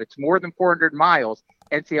because if it's more than 400 miles,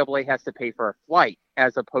 NCAA has to pay for a flight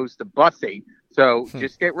as opposed to busing. So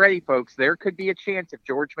just get ready, folks. There could be a chance if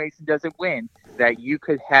George Mason doesn't win that you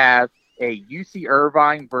could have a UC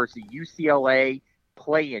Irvine versus UCLA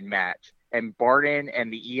play-in match, and Barton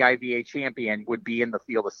and the EIVA champion would be in the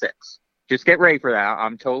field of 6. Just get ready for that.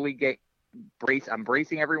 I'm totally I'm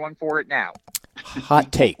bracing everyone for it now. Hot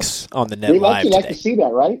takes on the Net We'd Live like today. to see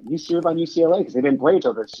that, right? UC Irvine, UCLA, because they didn't play each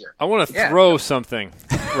other this year. I want to throw something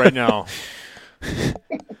right now Good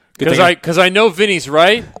because I know Vinny's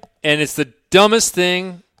right, and it's the dumbest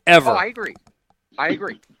thing ever. Oh, I agree.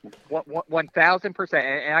 1,000%.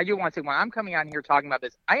 And I do want to say, when I'm coming on here talking about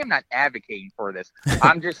this, I am not advocating for this.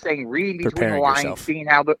 I'm just saying, reading between the Preparing lines, yourself. seeing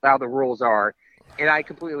how the rules are. And I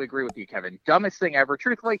completely agree with you, Kevin. Dumbest thing ever.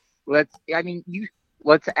 Truthfully, let's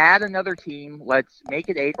add another team. Let's make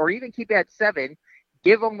it 8, or even keep it at 7.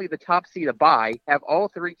 Give only the top seed a bye. Have all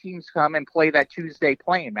 3 teams come and play that Tuesday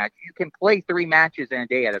playing match. You can play 3 matches in a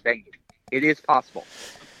day at a venue. It is possible.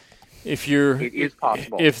 It is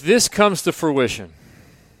possible. If this comes to fruition,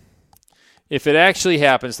 if it actually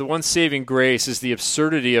happens, the one saving grace is the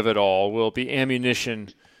absurdity of it all will be ammunition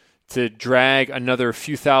to drag another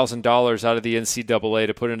few $1,000s out of the NCAA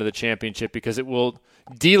to put into the championship because it will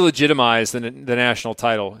delegitimize the national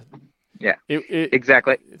title. Yeah,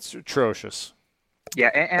 exactly. It's atrocious. Yeah,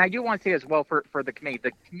 and I do want to say as well for the committee.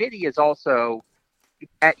 The committee is also,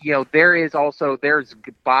 there's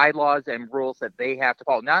bylaws and rules that they have to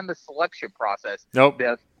follow. Not in the selection process. Nope.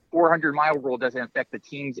 The 400-mile rule doesn't affect the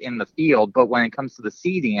teams in the field, but when it comes to the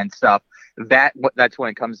seeding and stuff, that's when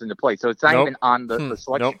it comes into play. So it's not even on the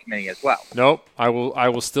selection committee as well. Nope. I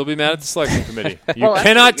will still be mad at the selection committee. You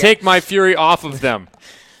cannot take my fury off of them.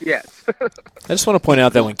 Yes. I just want to point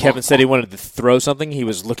out that when Kevin said he wanted to throw something, he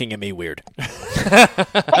was looking at me weird.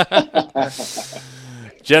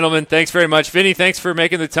 Gentlemen, thanks very much. Vinny, thanks for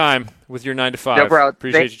making the time with your 9 to 5. No problem.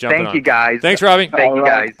 Appreciate you jumping on. Thank you, guys. Thanks, Robbie. Thank you,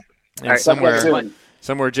 guys. And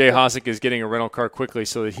somewhere Jay Hossick is getting a rental car quickly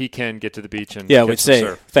so that he can get to the beach and Yeah, we'd say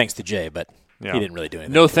surf. thanks to Jay, but he didn't really do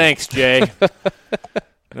anything. No thanks, Jay.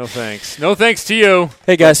 No thanks. No thanks to you.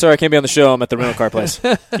 Hey, guys, sorry I can't be on the show. I'm at the rental car place.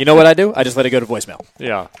 You know what I do? I just let it go to voicemail.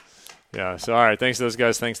 Yeah. Yeah. So, all right. Thanks to those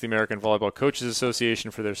guys. Thanks to the American Volleyball Coaches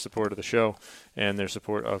Association for their support of the show and their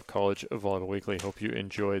support of College Volleyball Weekly. Hope you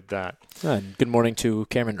enjoyed that. Good morning to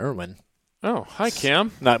Cameron Irwin. Oh, hi,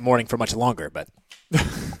 Cam. Not morning for much longer, but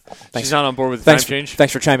she's not on board with the time change.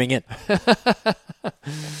 Thanks for chiming in.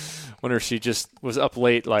 Wonder if she just was up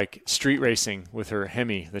late, like street racing with her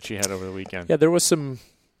Hemi that she had over the weekend. Yeah, there was some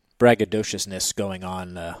braggadociousness going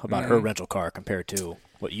on about her rental car compared to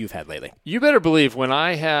what you've had lately. You better believe when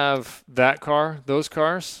I have that car, those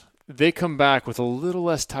cars, they come back with a little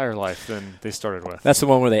less tire life than they started with. That's the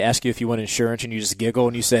one where they ask you if you want insurance and you just giggle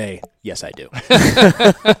and you say, yes, I do.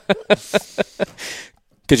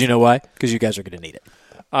 Because you know why? Because you guys are going to need it.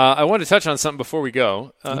 I want to touch on something before we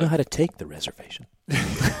go. You know how to take the reservation.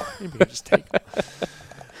 Maybe I just take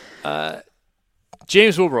it.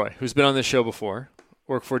 James Wilbroy, who's been on this show before,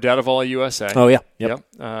 worked for Data Volley USA. Oh, yeah.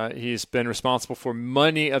 Yep. He's been responsible for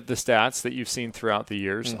many of the stats that you've seen throughout the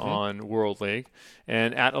years on World League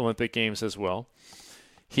and at Olympic Games as well.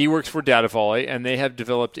 He works for Data Volley, and they have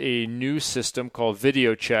developed a new system called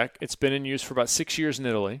Video Check. It's been in use for about 6 years in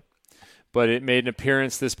Italy, but it made an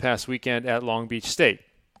appearance this past weekend at Long Beach State.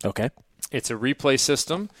 Okay. It's a replay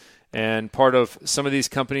system, and part of some of these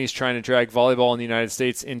companies trying to drag volleyball in the United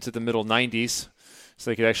States into the middle 90s so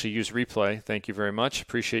they could actually use replay. Thank you very much.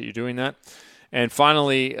 Appreciate you doing that. And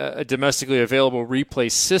finally, a domestically available replay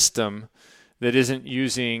system that isn't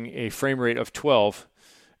using a frame rate of 12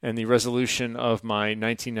 and the resolution of my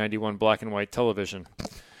 1991 black and white television.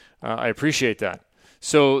 I appreciate that.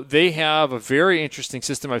 So they have a very interesting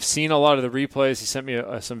system. I've seen a lot of the replays. He sent me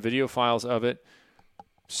some video files of it.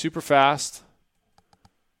 Super fast.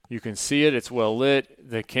 You can see it. It's well lit.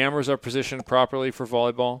 The cameras are positioned properly for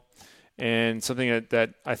volleyball. And something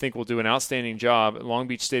that I think will do an outstanding job. At Long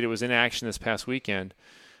Beach State, it was in action this past weekend.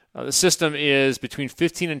 The system is between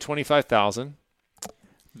 $15,000 and $25,000.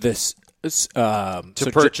 This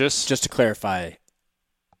to purchase. Just to clarify,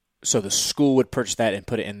 so the school would purchase that and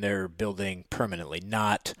put it in their building permanently,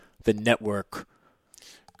 not the network.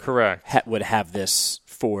 Correct. Would have this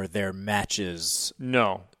for their matches.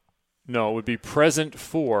 No, it would be present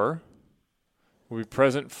for.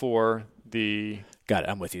 The got it.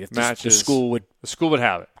 I'm with you. If matches. The school would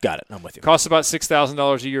have it. Got it. I'm with you. Costs about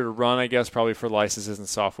 $6,000 a year to run, I guess, probably for licenses and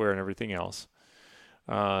software and everything else.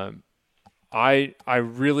 I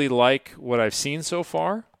really like what I've seen so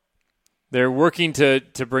far. They're working to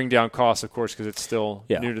bring down costs, of course, because it's still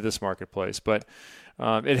new to this marketplace. But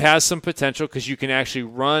it has some potential because you can actually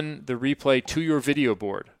run the replay to your video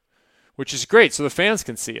board, which is great, so the fans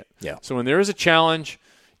can see it. Yeah. So when there is a challenge,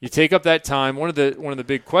 you take up that time. One of the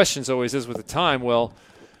big questions always is with the time. Well,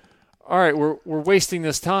 all right, we're wasting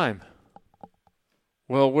this time.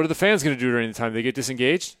 Well, what are the fans going to do during the time? They get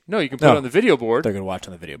disengaged? No, you can put it on the video board. They're going to watch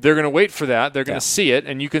on the video board. They're going to wait for that. They're going to see it,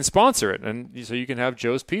 and you can sponsor it. And so you can have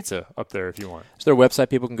Joe's Pizza up there if you want. Is there a website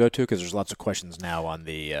people can go to? Because there's lots of questions now on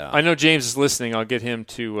the I know James is listening. I'll get him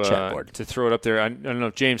to throw it up there. I don't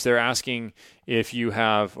know, James, they're asking if you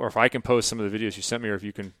have, or if I can post some of the videos you sent me, or if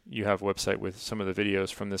you have a website with some of the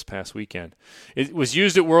videos from this past weekend. It was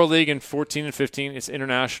used at World League in 14 and 15. It's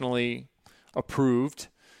internationally approved.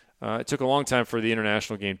 It took a long time for the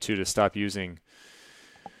international game, too, to stop using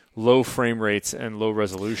low frame rates and low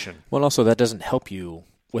resolution. Well, also, that doesn't help you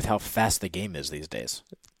with how fast the game is these days.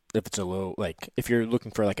 If it's a low, if you're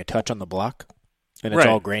looking for, a touch on the block and it's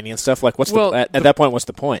all grainy and stuff, at that point, what's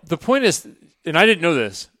the point? The point is, and I didn't know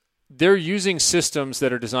this, they're using systems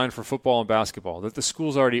that are designed for football and basketball that the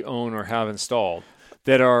schools already own or have installed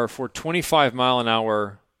that are for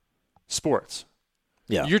 25-mile-an-hour sports.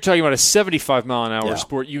 Yeah. You're talking about a 75-mile-an-hour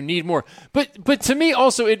sport. You need more. But to me,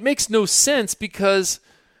 also, it makes no sense because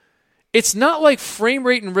it's not like frame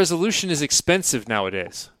rate and resolution is expensive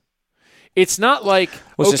nowadays. It's not like,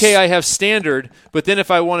 I have standard, but then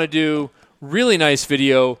if I want to do really nice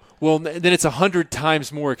video, well, then it's 100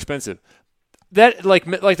 times more expensive. That like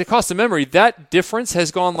the cost of memory, that difference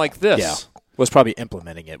has gone like this. Yeah. Was probably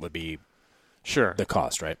implementing it would be the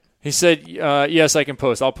cost, right? He said, yes, I can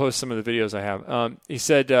post. I'll post some of the videos I have. He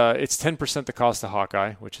said it's 10% the cost of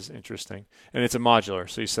Hawkeye, which is interesting. And it's a modular,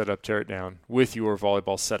 so you set up, tear it down with your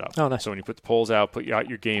volleyball setup. Oh, nice. So when you put the poles out, put out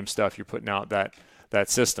your game stuff, you're putting out that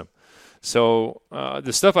system. So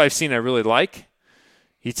the stuff I've seen I really like.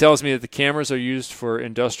 He tells me that the cameras are used for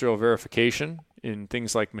industrial verification in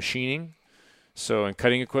things like machining, so in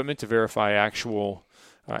cutting equipment to verify actual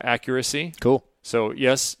accuracy. Cool. So,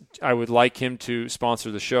 yes, I would like him to sponsor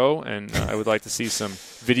the show, and I would like to see some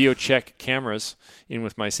video check cameras in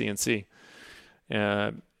with my CNC.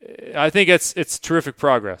 I think it's terrific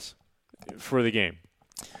progress for the game.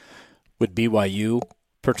 Would BYU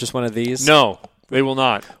purchase one of these? No, they will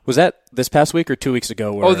not. Was that this past week or 2 weeks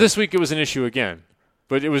ago? Where, Oh, this week it was an issue again.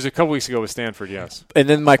 But it was a couple weeks ago with Stanford, yes. And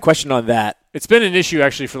then my question on that. It's been an issue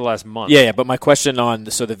actually for the last month. Yeah, but my question on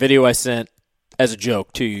the video I sent as a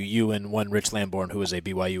joke to you and one Rich Lamborn, who is a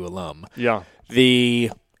BYU alum. Yeah.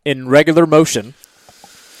 In regular motion,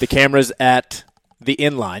 the camera's at the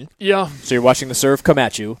inline. Yeah. So you're watching the serve come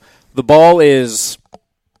at you. The ball is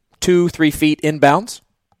 2-3 feet inbounds.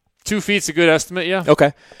 2 feet's a good estimate, yeah.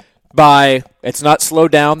 Okay. It's not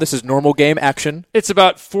slowed down. This is normal game action. It's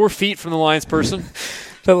about 4 feet from the lines person.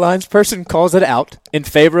 The lines person calls it out in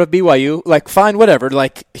favor of BYU. Like, fine, whatever.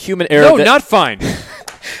 Like, human error. No, not fine.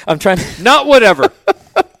 I'm trying to. Not whatever.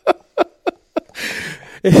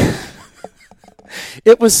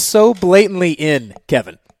 It was so blatantly in,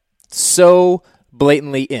 Kevin. So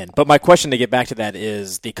blatantly in. But my question to get back to that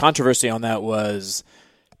is the controversy on that was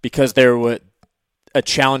because a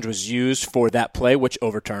challenge was used for that play, which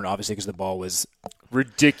overturned, obviously, because the ball was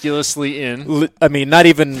ridiculously in. I mean, not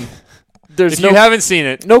even. If you haven't seen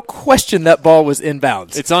it, no question that ball was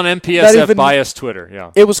inbounds. It's on MPSF bias Twitter.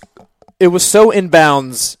 Yeah, it was so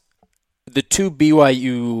inbounds. The two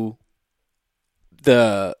BYU,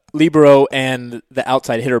 the libero and the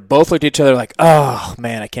outside hitter, both looked at each other like, "Oh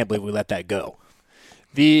man, I can't believe we let that go."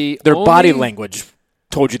 Their body language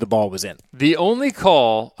told you the ball was in. The only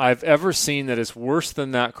call I've ever seen that is worse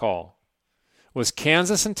than that call was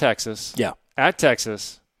Kansas and Texas. Yeah, at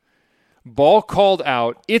Texas. Ball called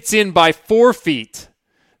out. It's in by 4 feet.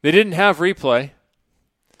 They didn't have replay.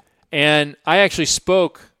 And I actually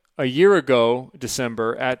spoke a year ago,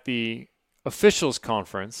 December, at the officials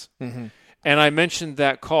conference. Mm-hmm. And I mentioned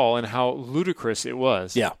that call and how ludicrous it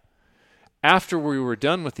was. Yeah. After we were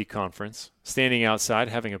done with the conference, standing outside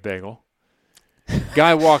having a bagel,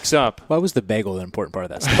 guy walks up. Why was the bagel an important part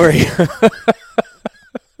of that story?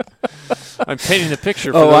 I'm painting the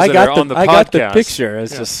picture for those that are on the podcast. I got the picture.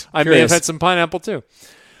 It's just I may have had some pineapple, too.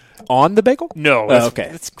 On the bagel? No. Okay.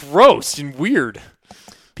 It's gross and weird.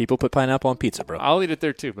 People put pineapple on pizza, bro. I'll eat it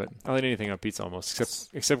there, too, but I'll eat anything on pizza almost,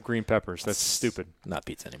 except green peppers. That's stupid. Not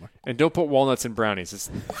pizza anymore. And don't put walnuts in brownies.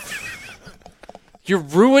 You're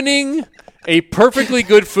ruining a perfectly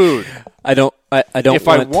good food. I don't. If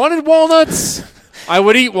I wanted walnuts, I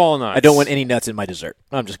would eat walnuts. I don't want any nuts in my dessert.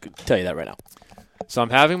 I'm just going to tell you that right now. So I'm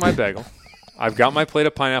having my bagel. I've got my plate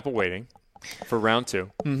of pineapple waiting for round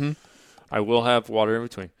 2. Mm-hmm. I will have water in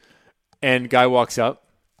between. And guy walks up,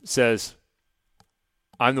 says,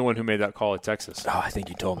 "I'm the one who made that call at Texas." Oh, I think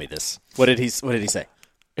you told me this. What did he say?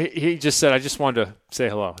 He just said, "I just wanted to say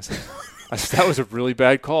hello." I said, "That was a really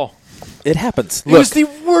bad call." It happens. It was the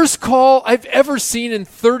worst call I've ever seen in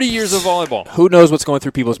 30 years of volleyball. Who knows what's going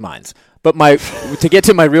through people's minds? But to get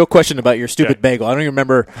to my real question about your stupid bagel, I don't even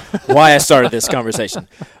remember why I started this conversation.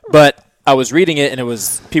 But I was reading it,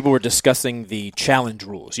 and people were discussing the challenge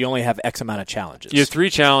rules. You only have X amount of challenges. You have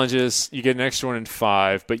 3 challenges. You get an extra one in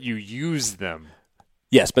 5, but you use them.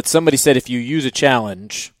 Yes, but somebody said if you use a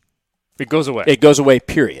challenge, it goes away. It goes away,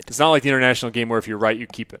 period. It's not like the international game where if you're right, you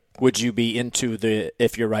keep it. Would you be into the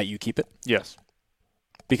if you're right, you keep it? Yes.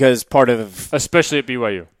 Because especially at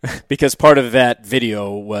BYU. Because part of that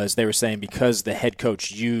video was they were saying because the head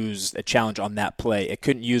coach used a challenge on that play, it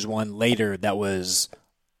couldn't use one later that was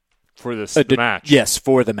for the match. Yes,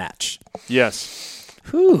 for the match. Yes.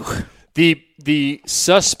 Whew. The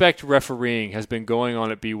suspect refereeing has been going on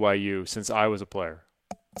at BYU since I was a player.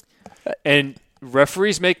 And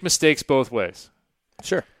referees make mistakes both ways.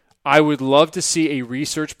 Sure. I would love to see a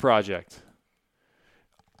research project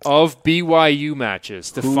of BYU matches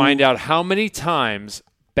to find out how many times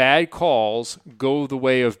bad calls go the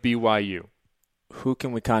way of BYU. Who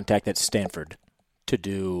can we contact at Stanford to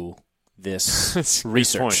do this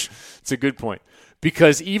research? It's a good point.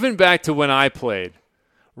 Because even back to when I played,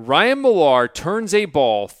 Ryan Millar turns a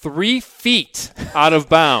ball 3 feet out of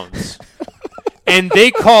bounds, and they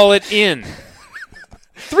call it in.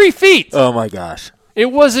 3 feet! Oh, my gosh. It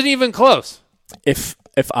wasn't even close. If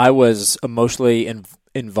I was emotionally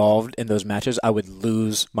involved in those matches, I would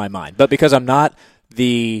lose my mind. But because I'm not,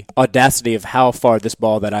 the audacity of how far this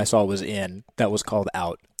ball that I saw was in that was called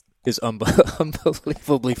out is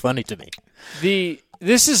unbelievably funny to me.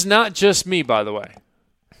 This is not just me, by the way.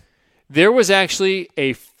 There was actually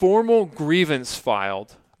a formal grievance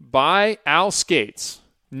filed by Al Skates,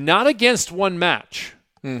 not against one match,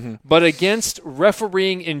 but against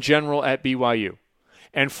refereeing in general at BYU.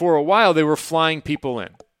 And for a while, they were flying people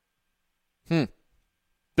in.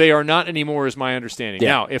 They are not anymore, is my understanding. Yeah.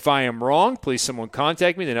 Now, if I am wrong, please someone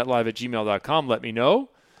contact me, thenetlive@gmail.com. Let me know.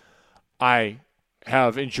 I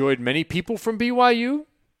have enjoyed many people from BYU.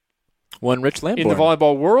 One Rich in the Lamborn,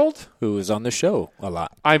 volleyball world. who is on the show a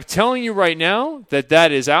lot. I'm telling you right now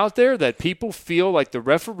that is out there, that people feel like the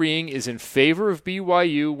refereeing is in favor of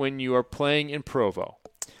BYU when you are playing in Provo.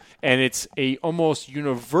 And it's a almost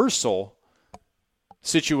universal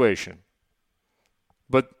situation.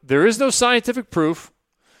 But there is no scientific proof.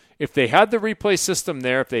 If they had the replay system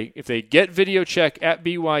there, if they get video check at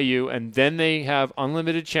BYU and then they have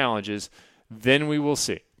unlimited challenges, then we will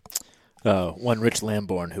see. One Rich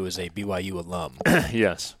Lamborn, who is a BYU alum.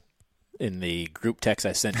 Yes. In the group text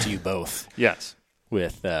I sent to you both. Yes.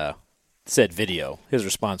 With said video, his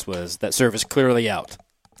response was, "That serve is clearly out."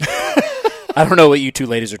 I don't know what you two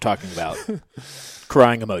ladies are talking about.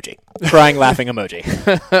 Crying emoji. Crying, laughing emoji.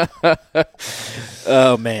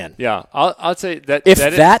 Oh, man. Yeah, I'll say that. If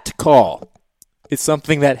that call is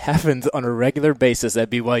something that happens on a regular basis at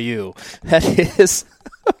BYU, that is...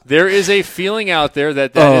 There is a feeling out there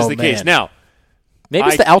that is the case. Now, maybe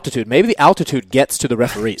it's the altitude. Maybe the altitude gets to the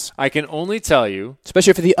referees. I can only tell you,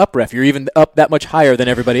 especially for the up ref, you're even up that much higher than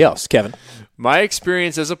everybody else, Kevin. My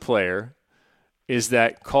experience as a player is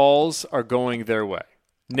that calls are going their way.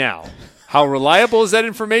 Now, how reliable is that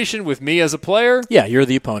information with me as a player? Yeah, you're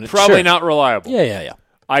the opponent. Probably not reliable. Yeah.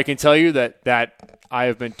 I can tell you that I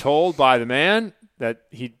have been told by the man that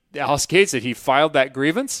Alice Gates, that he filed that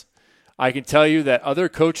grievance. I can tell you that other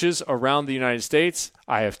coaches around the United States,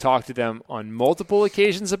 I have talked to them on multiple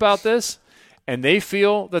occasions about this, and they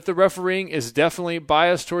feel that the refereeing is definitely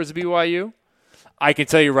biased towards BYU. I can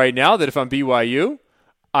tell you right now that if I'm BYU,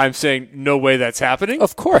 I'm saying no way that's happening.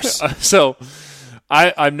 Of course. So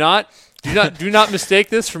I'm not. Do not mistake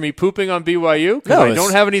this for me pooping on BYU, because I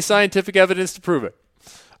don't have any scientific evidence to prove it.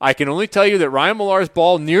 I can only tell you that Ryan Millar's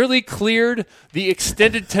ball nearly cleared the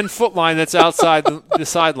extended 10-foot line that's outside the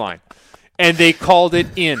sideline, and they called it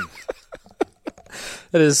in.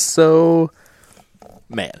 That is so...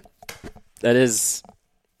 Man. It is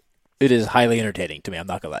highly entertaining to me. I'm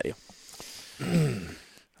not going to lie to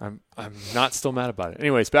you. I'm not still mad about it.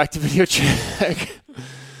 Anyways, back to video check.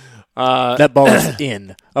 That ball is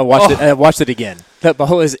in. I watched it again. That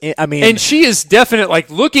ball is in. I mean, and she is definite, like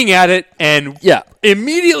looking at it and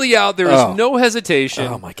immediately out. There is no hesitation.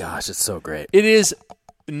 Oh my gosh, it's so great. It is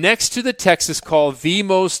next to the Texas call, the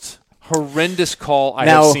most horrendous call I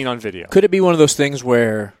have seen on video. Could it be one of those things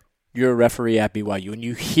where you're a referee at BYU and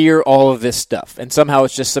you hear all of this stuff and somehow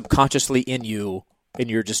it's just subconsciously in you and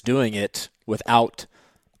you're just doing it without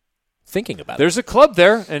thinking about it? There's a club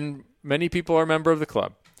there, and many people are a member of the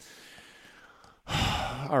club.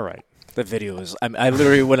 All right. The video is... I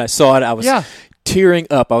literally, when I saw it, I was tearing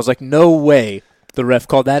up. I was like, no way the ref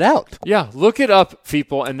called that out. Yeah, look it up,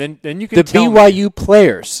 people, and then you can the tell BYU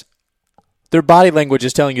players, their body language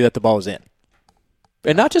is telling you that the ball is in.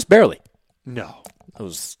 And not just barely. No.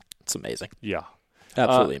 It's amazing. Yeah.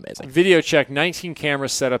 Absolutely amazing. Video check, 19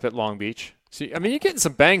 cameras set up at Long Beach. See, I mean, you're getting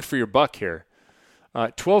some bang for your buck here.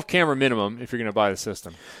 12 camera minimum if you're going to buy the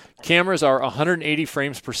system. Cameras are 180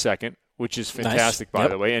 frames per second, which is fantastic, by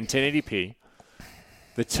the way, and 1080p.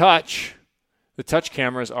 The touch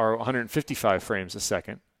cameras are 155 frames a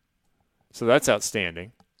second, so that's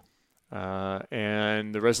outstanding.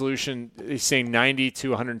 And the resolution is saying 90 to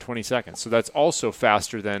 120 seconds, so that's also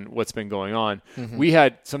faster than what's been going on. Mm-hmm. We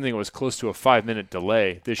had something that was close to a 5-minute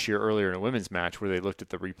delay this year earlier in a women's match where they looked at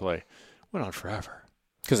the replay. Went on forever.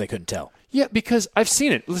 Because they couldn't tell. Yeah, because I've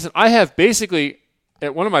seen it. Listen, I have basically,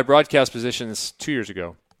 at one of my broadcast positions 2 years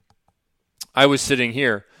ago, I was sitting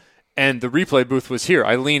here, and the replay booth was here.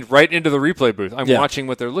 I leaned right into the replay booth. I'm watching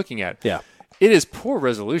what they're looking at. Yeah. It is poor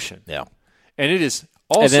resolution. Yeah. And it is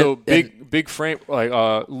also big frame, like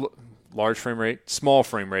large frame rate, small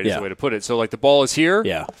frame rate is the way to put it. So, like, the ball is here,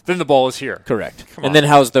 then the ball is here. Correct. And then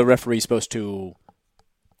how's the referee supposed to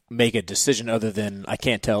make a decision other than, I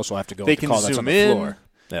can't tell, so I have to go with the call that's on the floor?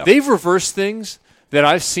 Yeah. They've reversed things that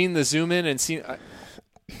I've seen the zoom in and seen.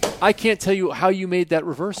 I can't tell you how you made that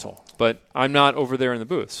reversal, but I'm not over there in the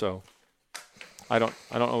booth, so I don't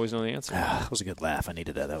always know the answer. That was a good laugh. I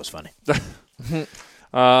needed that. That was funny.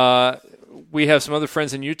 We have some other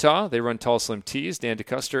friends in Utah. They run Tall Slim Tees, Dan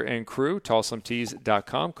DeCuster and crew,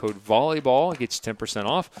 tallslimtees.com. Code volleyball gets you 10%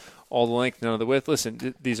 off. All the length, none of the width.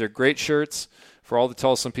 Listen, these are great shirts for all the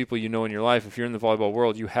Tall Slim people you know in your life. If you're in the volleyball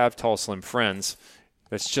world, you have Tall Slim friends.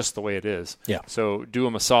 That's just the way it is. Yeah. So do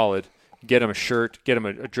them a solid. Get them a shirt. Get them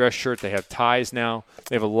a dress shirt. They have ties now.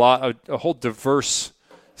 They have a whole diverse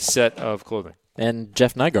set of clothing. And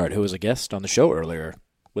Jeff Nygard, who was a guest on the show earlier,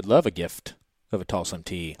 would love a gift of a Tall Slim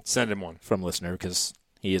tee. Send him one. From listener, because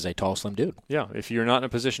he is a tall, slim dude. Yeah. If you're not in a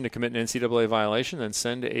position to commit an NCAA violation, then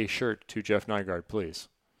send a shirt to Jeff Nygard, please.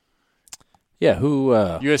 Yeah, who...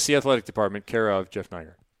 USC Athletic Department, care of Jeff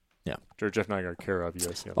Nygard. Yeah. Jeff Nygard, care of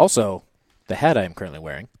USC. Also, the hat I am currently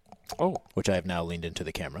wearing, Oh, which I have now leaned into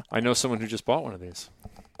the camera. I know someone who just bought one of these.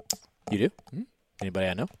 You do? Anybody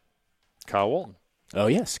I know? Kyle Walton. Oh,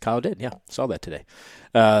 yes. Kyle did. Yeah. Saw that today.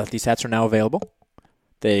 These hats are now available.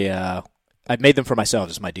 I made them for myself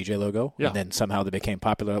as my DJ logo. Yeah. And then somehow they became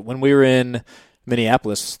popular. When we were in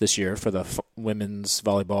Minneapolis this year for the women's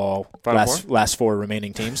volleyball last 4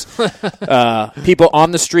 remaining teams, people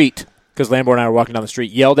on the street, because Lamborn and I were walking down the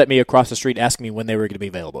street, yelled at me across the street asking me when they were going to be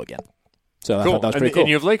available again. So I thought that was pretty cool. And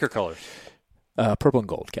you have Laker colors. Purple and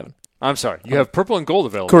gold, Kevin. I'm sorry. You have purple and gold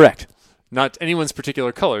available. Correct. Not anyone's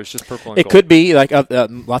particular colors, just purple and It gold. could be like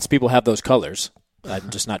lots of people have those colors. I'm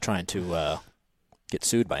just not trying to get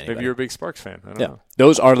sued by anybody. Maybe you're a big Sparks fan. I don't know.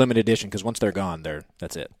 Those are limited edition because once they're gone,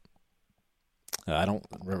 that's it. I don't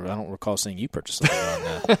recall seeing you purchase something on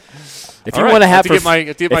that. If you want to have,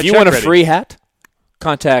 if you want a free hat,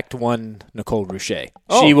 contact one Nicole Roueche.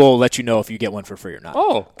 Oh. She will let you know if you get one for free or not.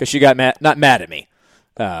 Oh, because she got not mad at me.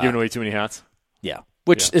 Giving away too many hats. Yeah,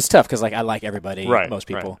 which is tough because I like everybody, most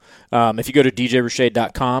people. Right. If you go to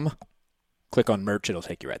djroueche.com, click on merch, it'll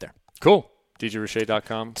take you right there. Cool.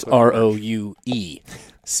 djroueche.com. It's ROUECHE.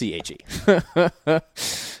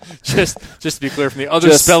 Just to be clear from the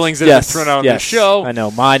other spellings that have been thrown out on the show. I know.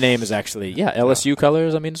 My name is actually, LSU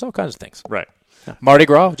colors. I mean, it's all kinds of things. Right. Yeah. Mardi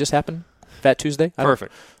Gras just happened. Fat Tuesday.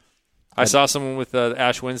 Perfect. I saw someone with the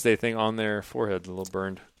Ash Wednesday thing on their forehead, a little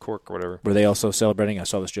burned cork or whatever. Were they also celebrating? I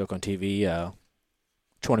saw this joke on TV.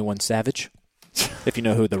 21 Savage. If you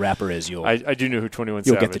know who the rapper is, I do know who 21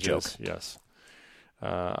 you'll Savage get the joke. is. Yes.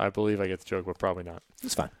 I believe I get the joke, but probably not.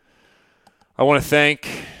 It's fine. I want to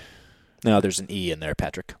thank... No, there's an E in there,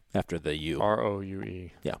 Patrick, after the U.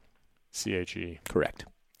 ROUE. Yeah. CHE. Correct.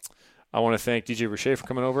 I want to thank DJ Roueche for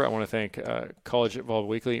coming over. I want to thank College Volleyball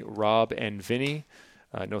Weekly, Rob and Vinny.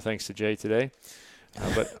 No thanks to Jay today.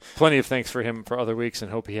 But plenty of thanks for him for other weeks,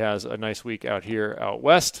 and hope he has a nice week out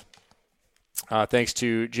west. Thanks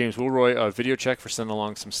to James Woolroy of VideoCheck for sending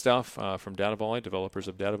along some stuff from Data Volley, developers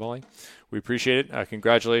of Data Volley. We appreciate it.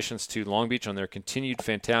 Congratulations to Long Beach on their continued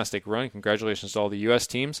fantastic run. Congratulations to all the U.S.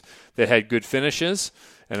 teams that had good finishes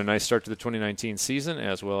and a nice start to the 2019 season,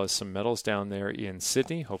 as well as some medals down there in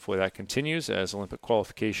Sydney. Hopefully that continues as Olympic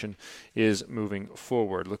qualification is moving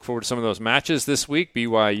forward. Look forward to some of those matches this week.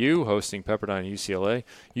 BYU hosting Pepperdine and UCLA.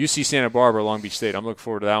 UC Santa Barbara, Long Beach State. I'm looking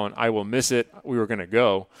forward to that one. I will miss it. We were going to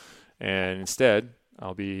go. And instead,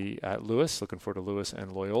 I'll be at Lewis, looking forward to Lewis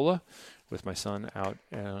and Loyola with my son out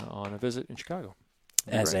on a visit in Chicago.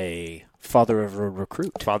 As a father of a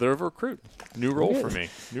recruit. Father of a recruit. New role for me.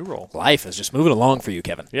 New role. Life is just moving along for you,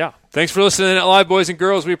 Kevin. Yeah. Thanks for listening to Live, boys and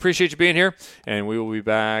girls. We appreciate you being here. And we will be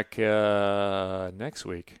back next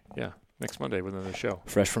week. Yeah, next Monday with another show.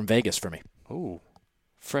 Fresh from Vegas for me. Oh,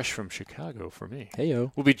 fresh from Chicago for me.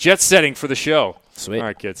 Hey-yo. We'll be jet setting for the show. Sweet. All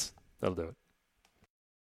right, kids. That'll do it.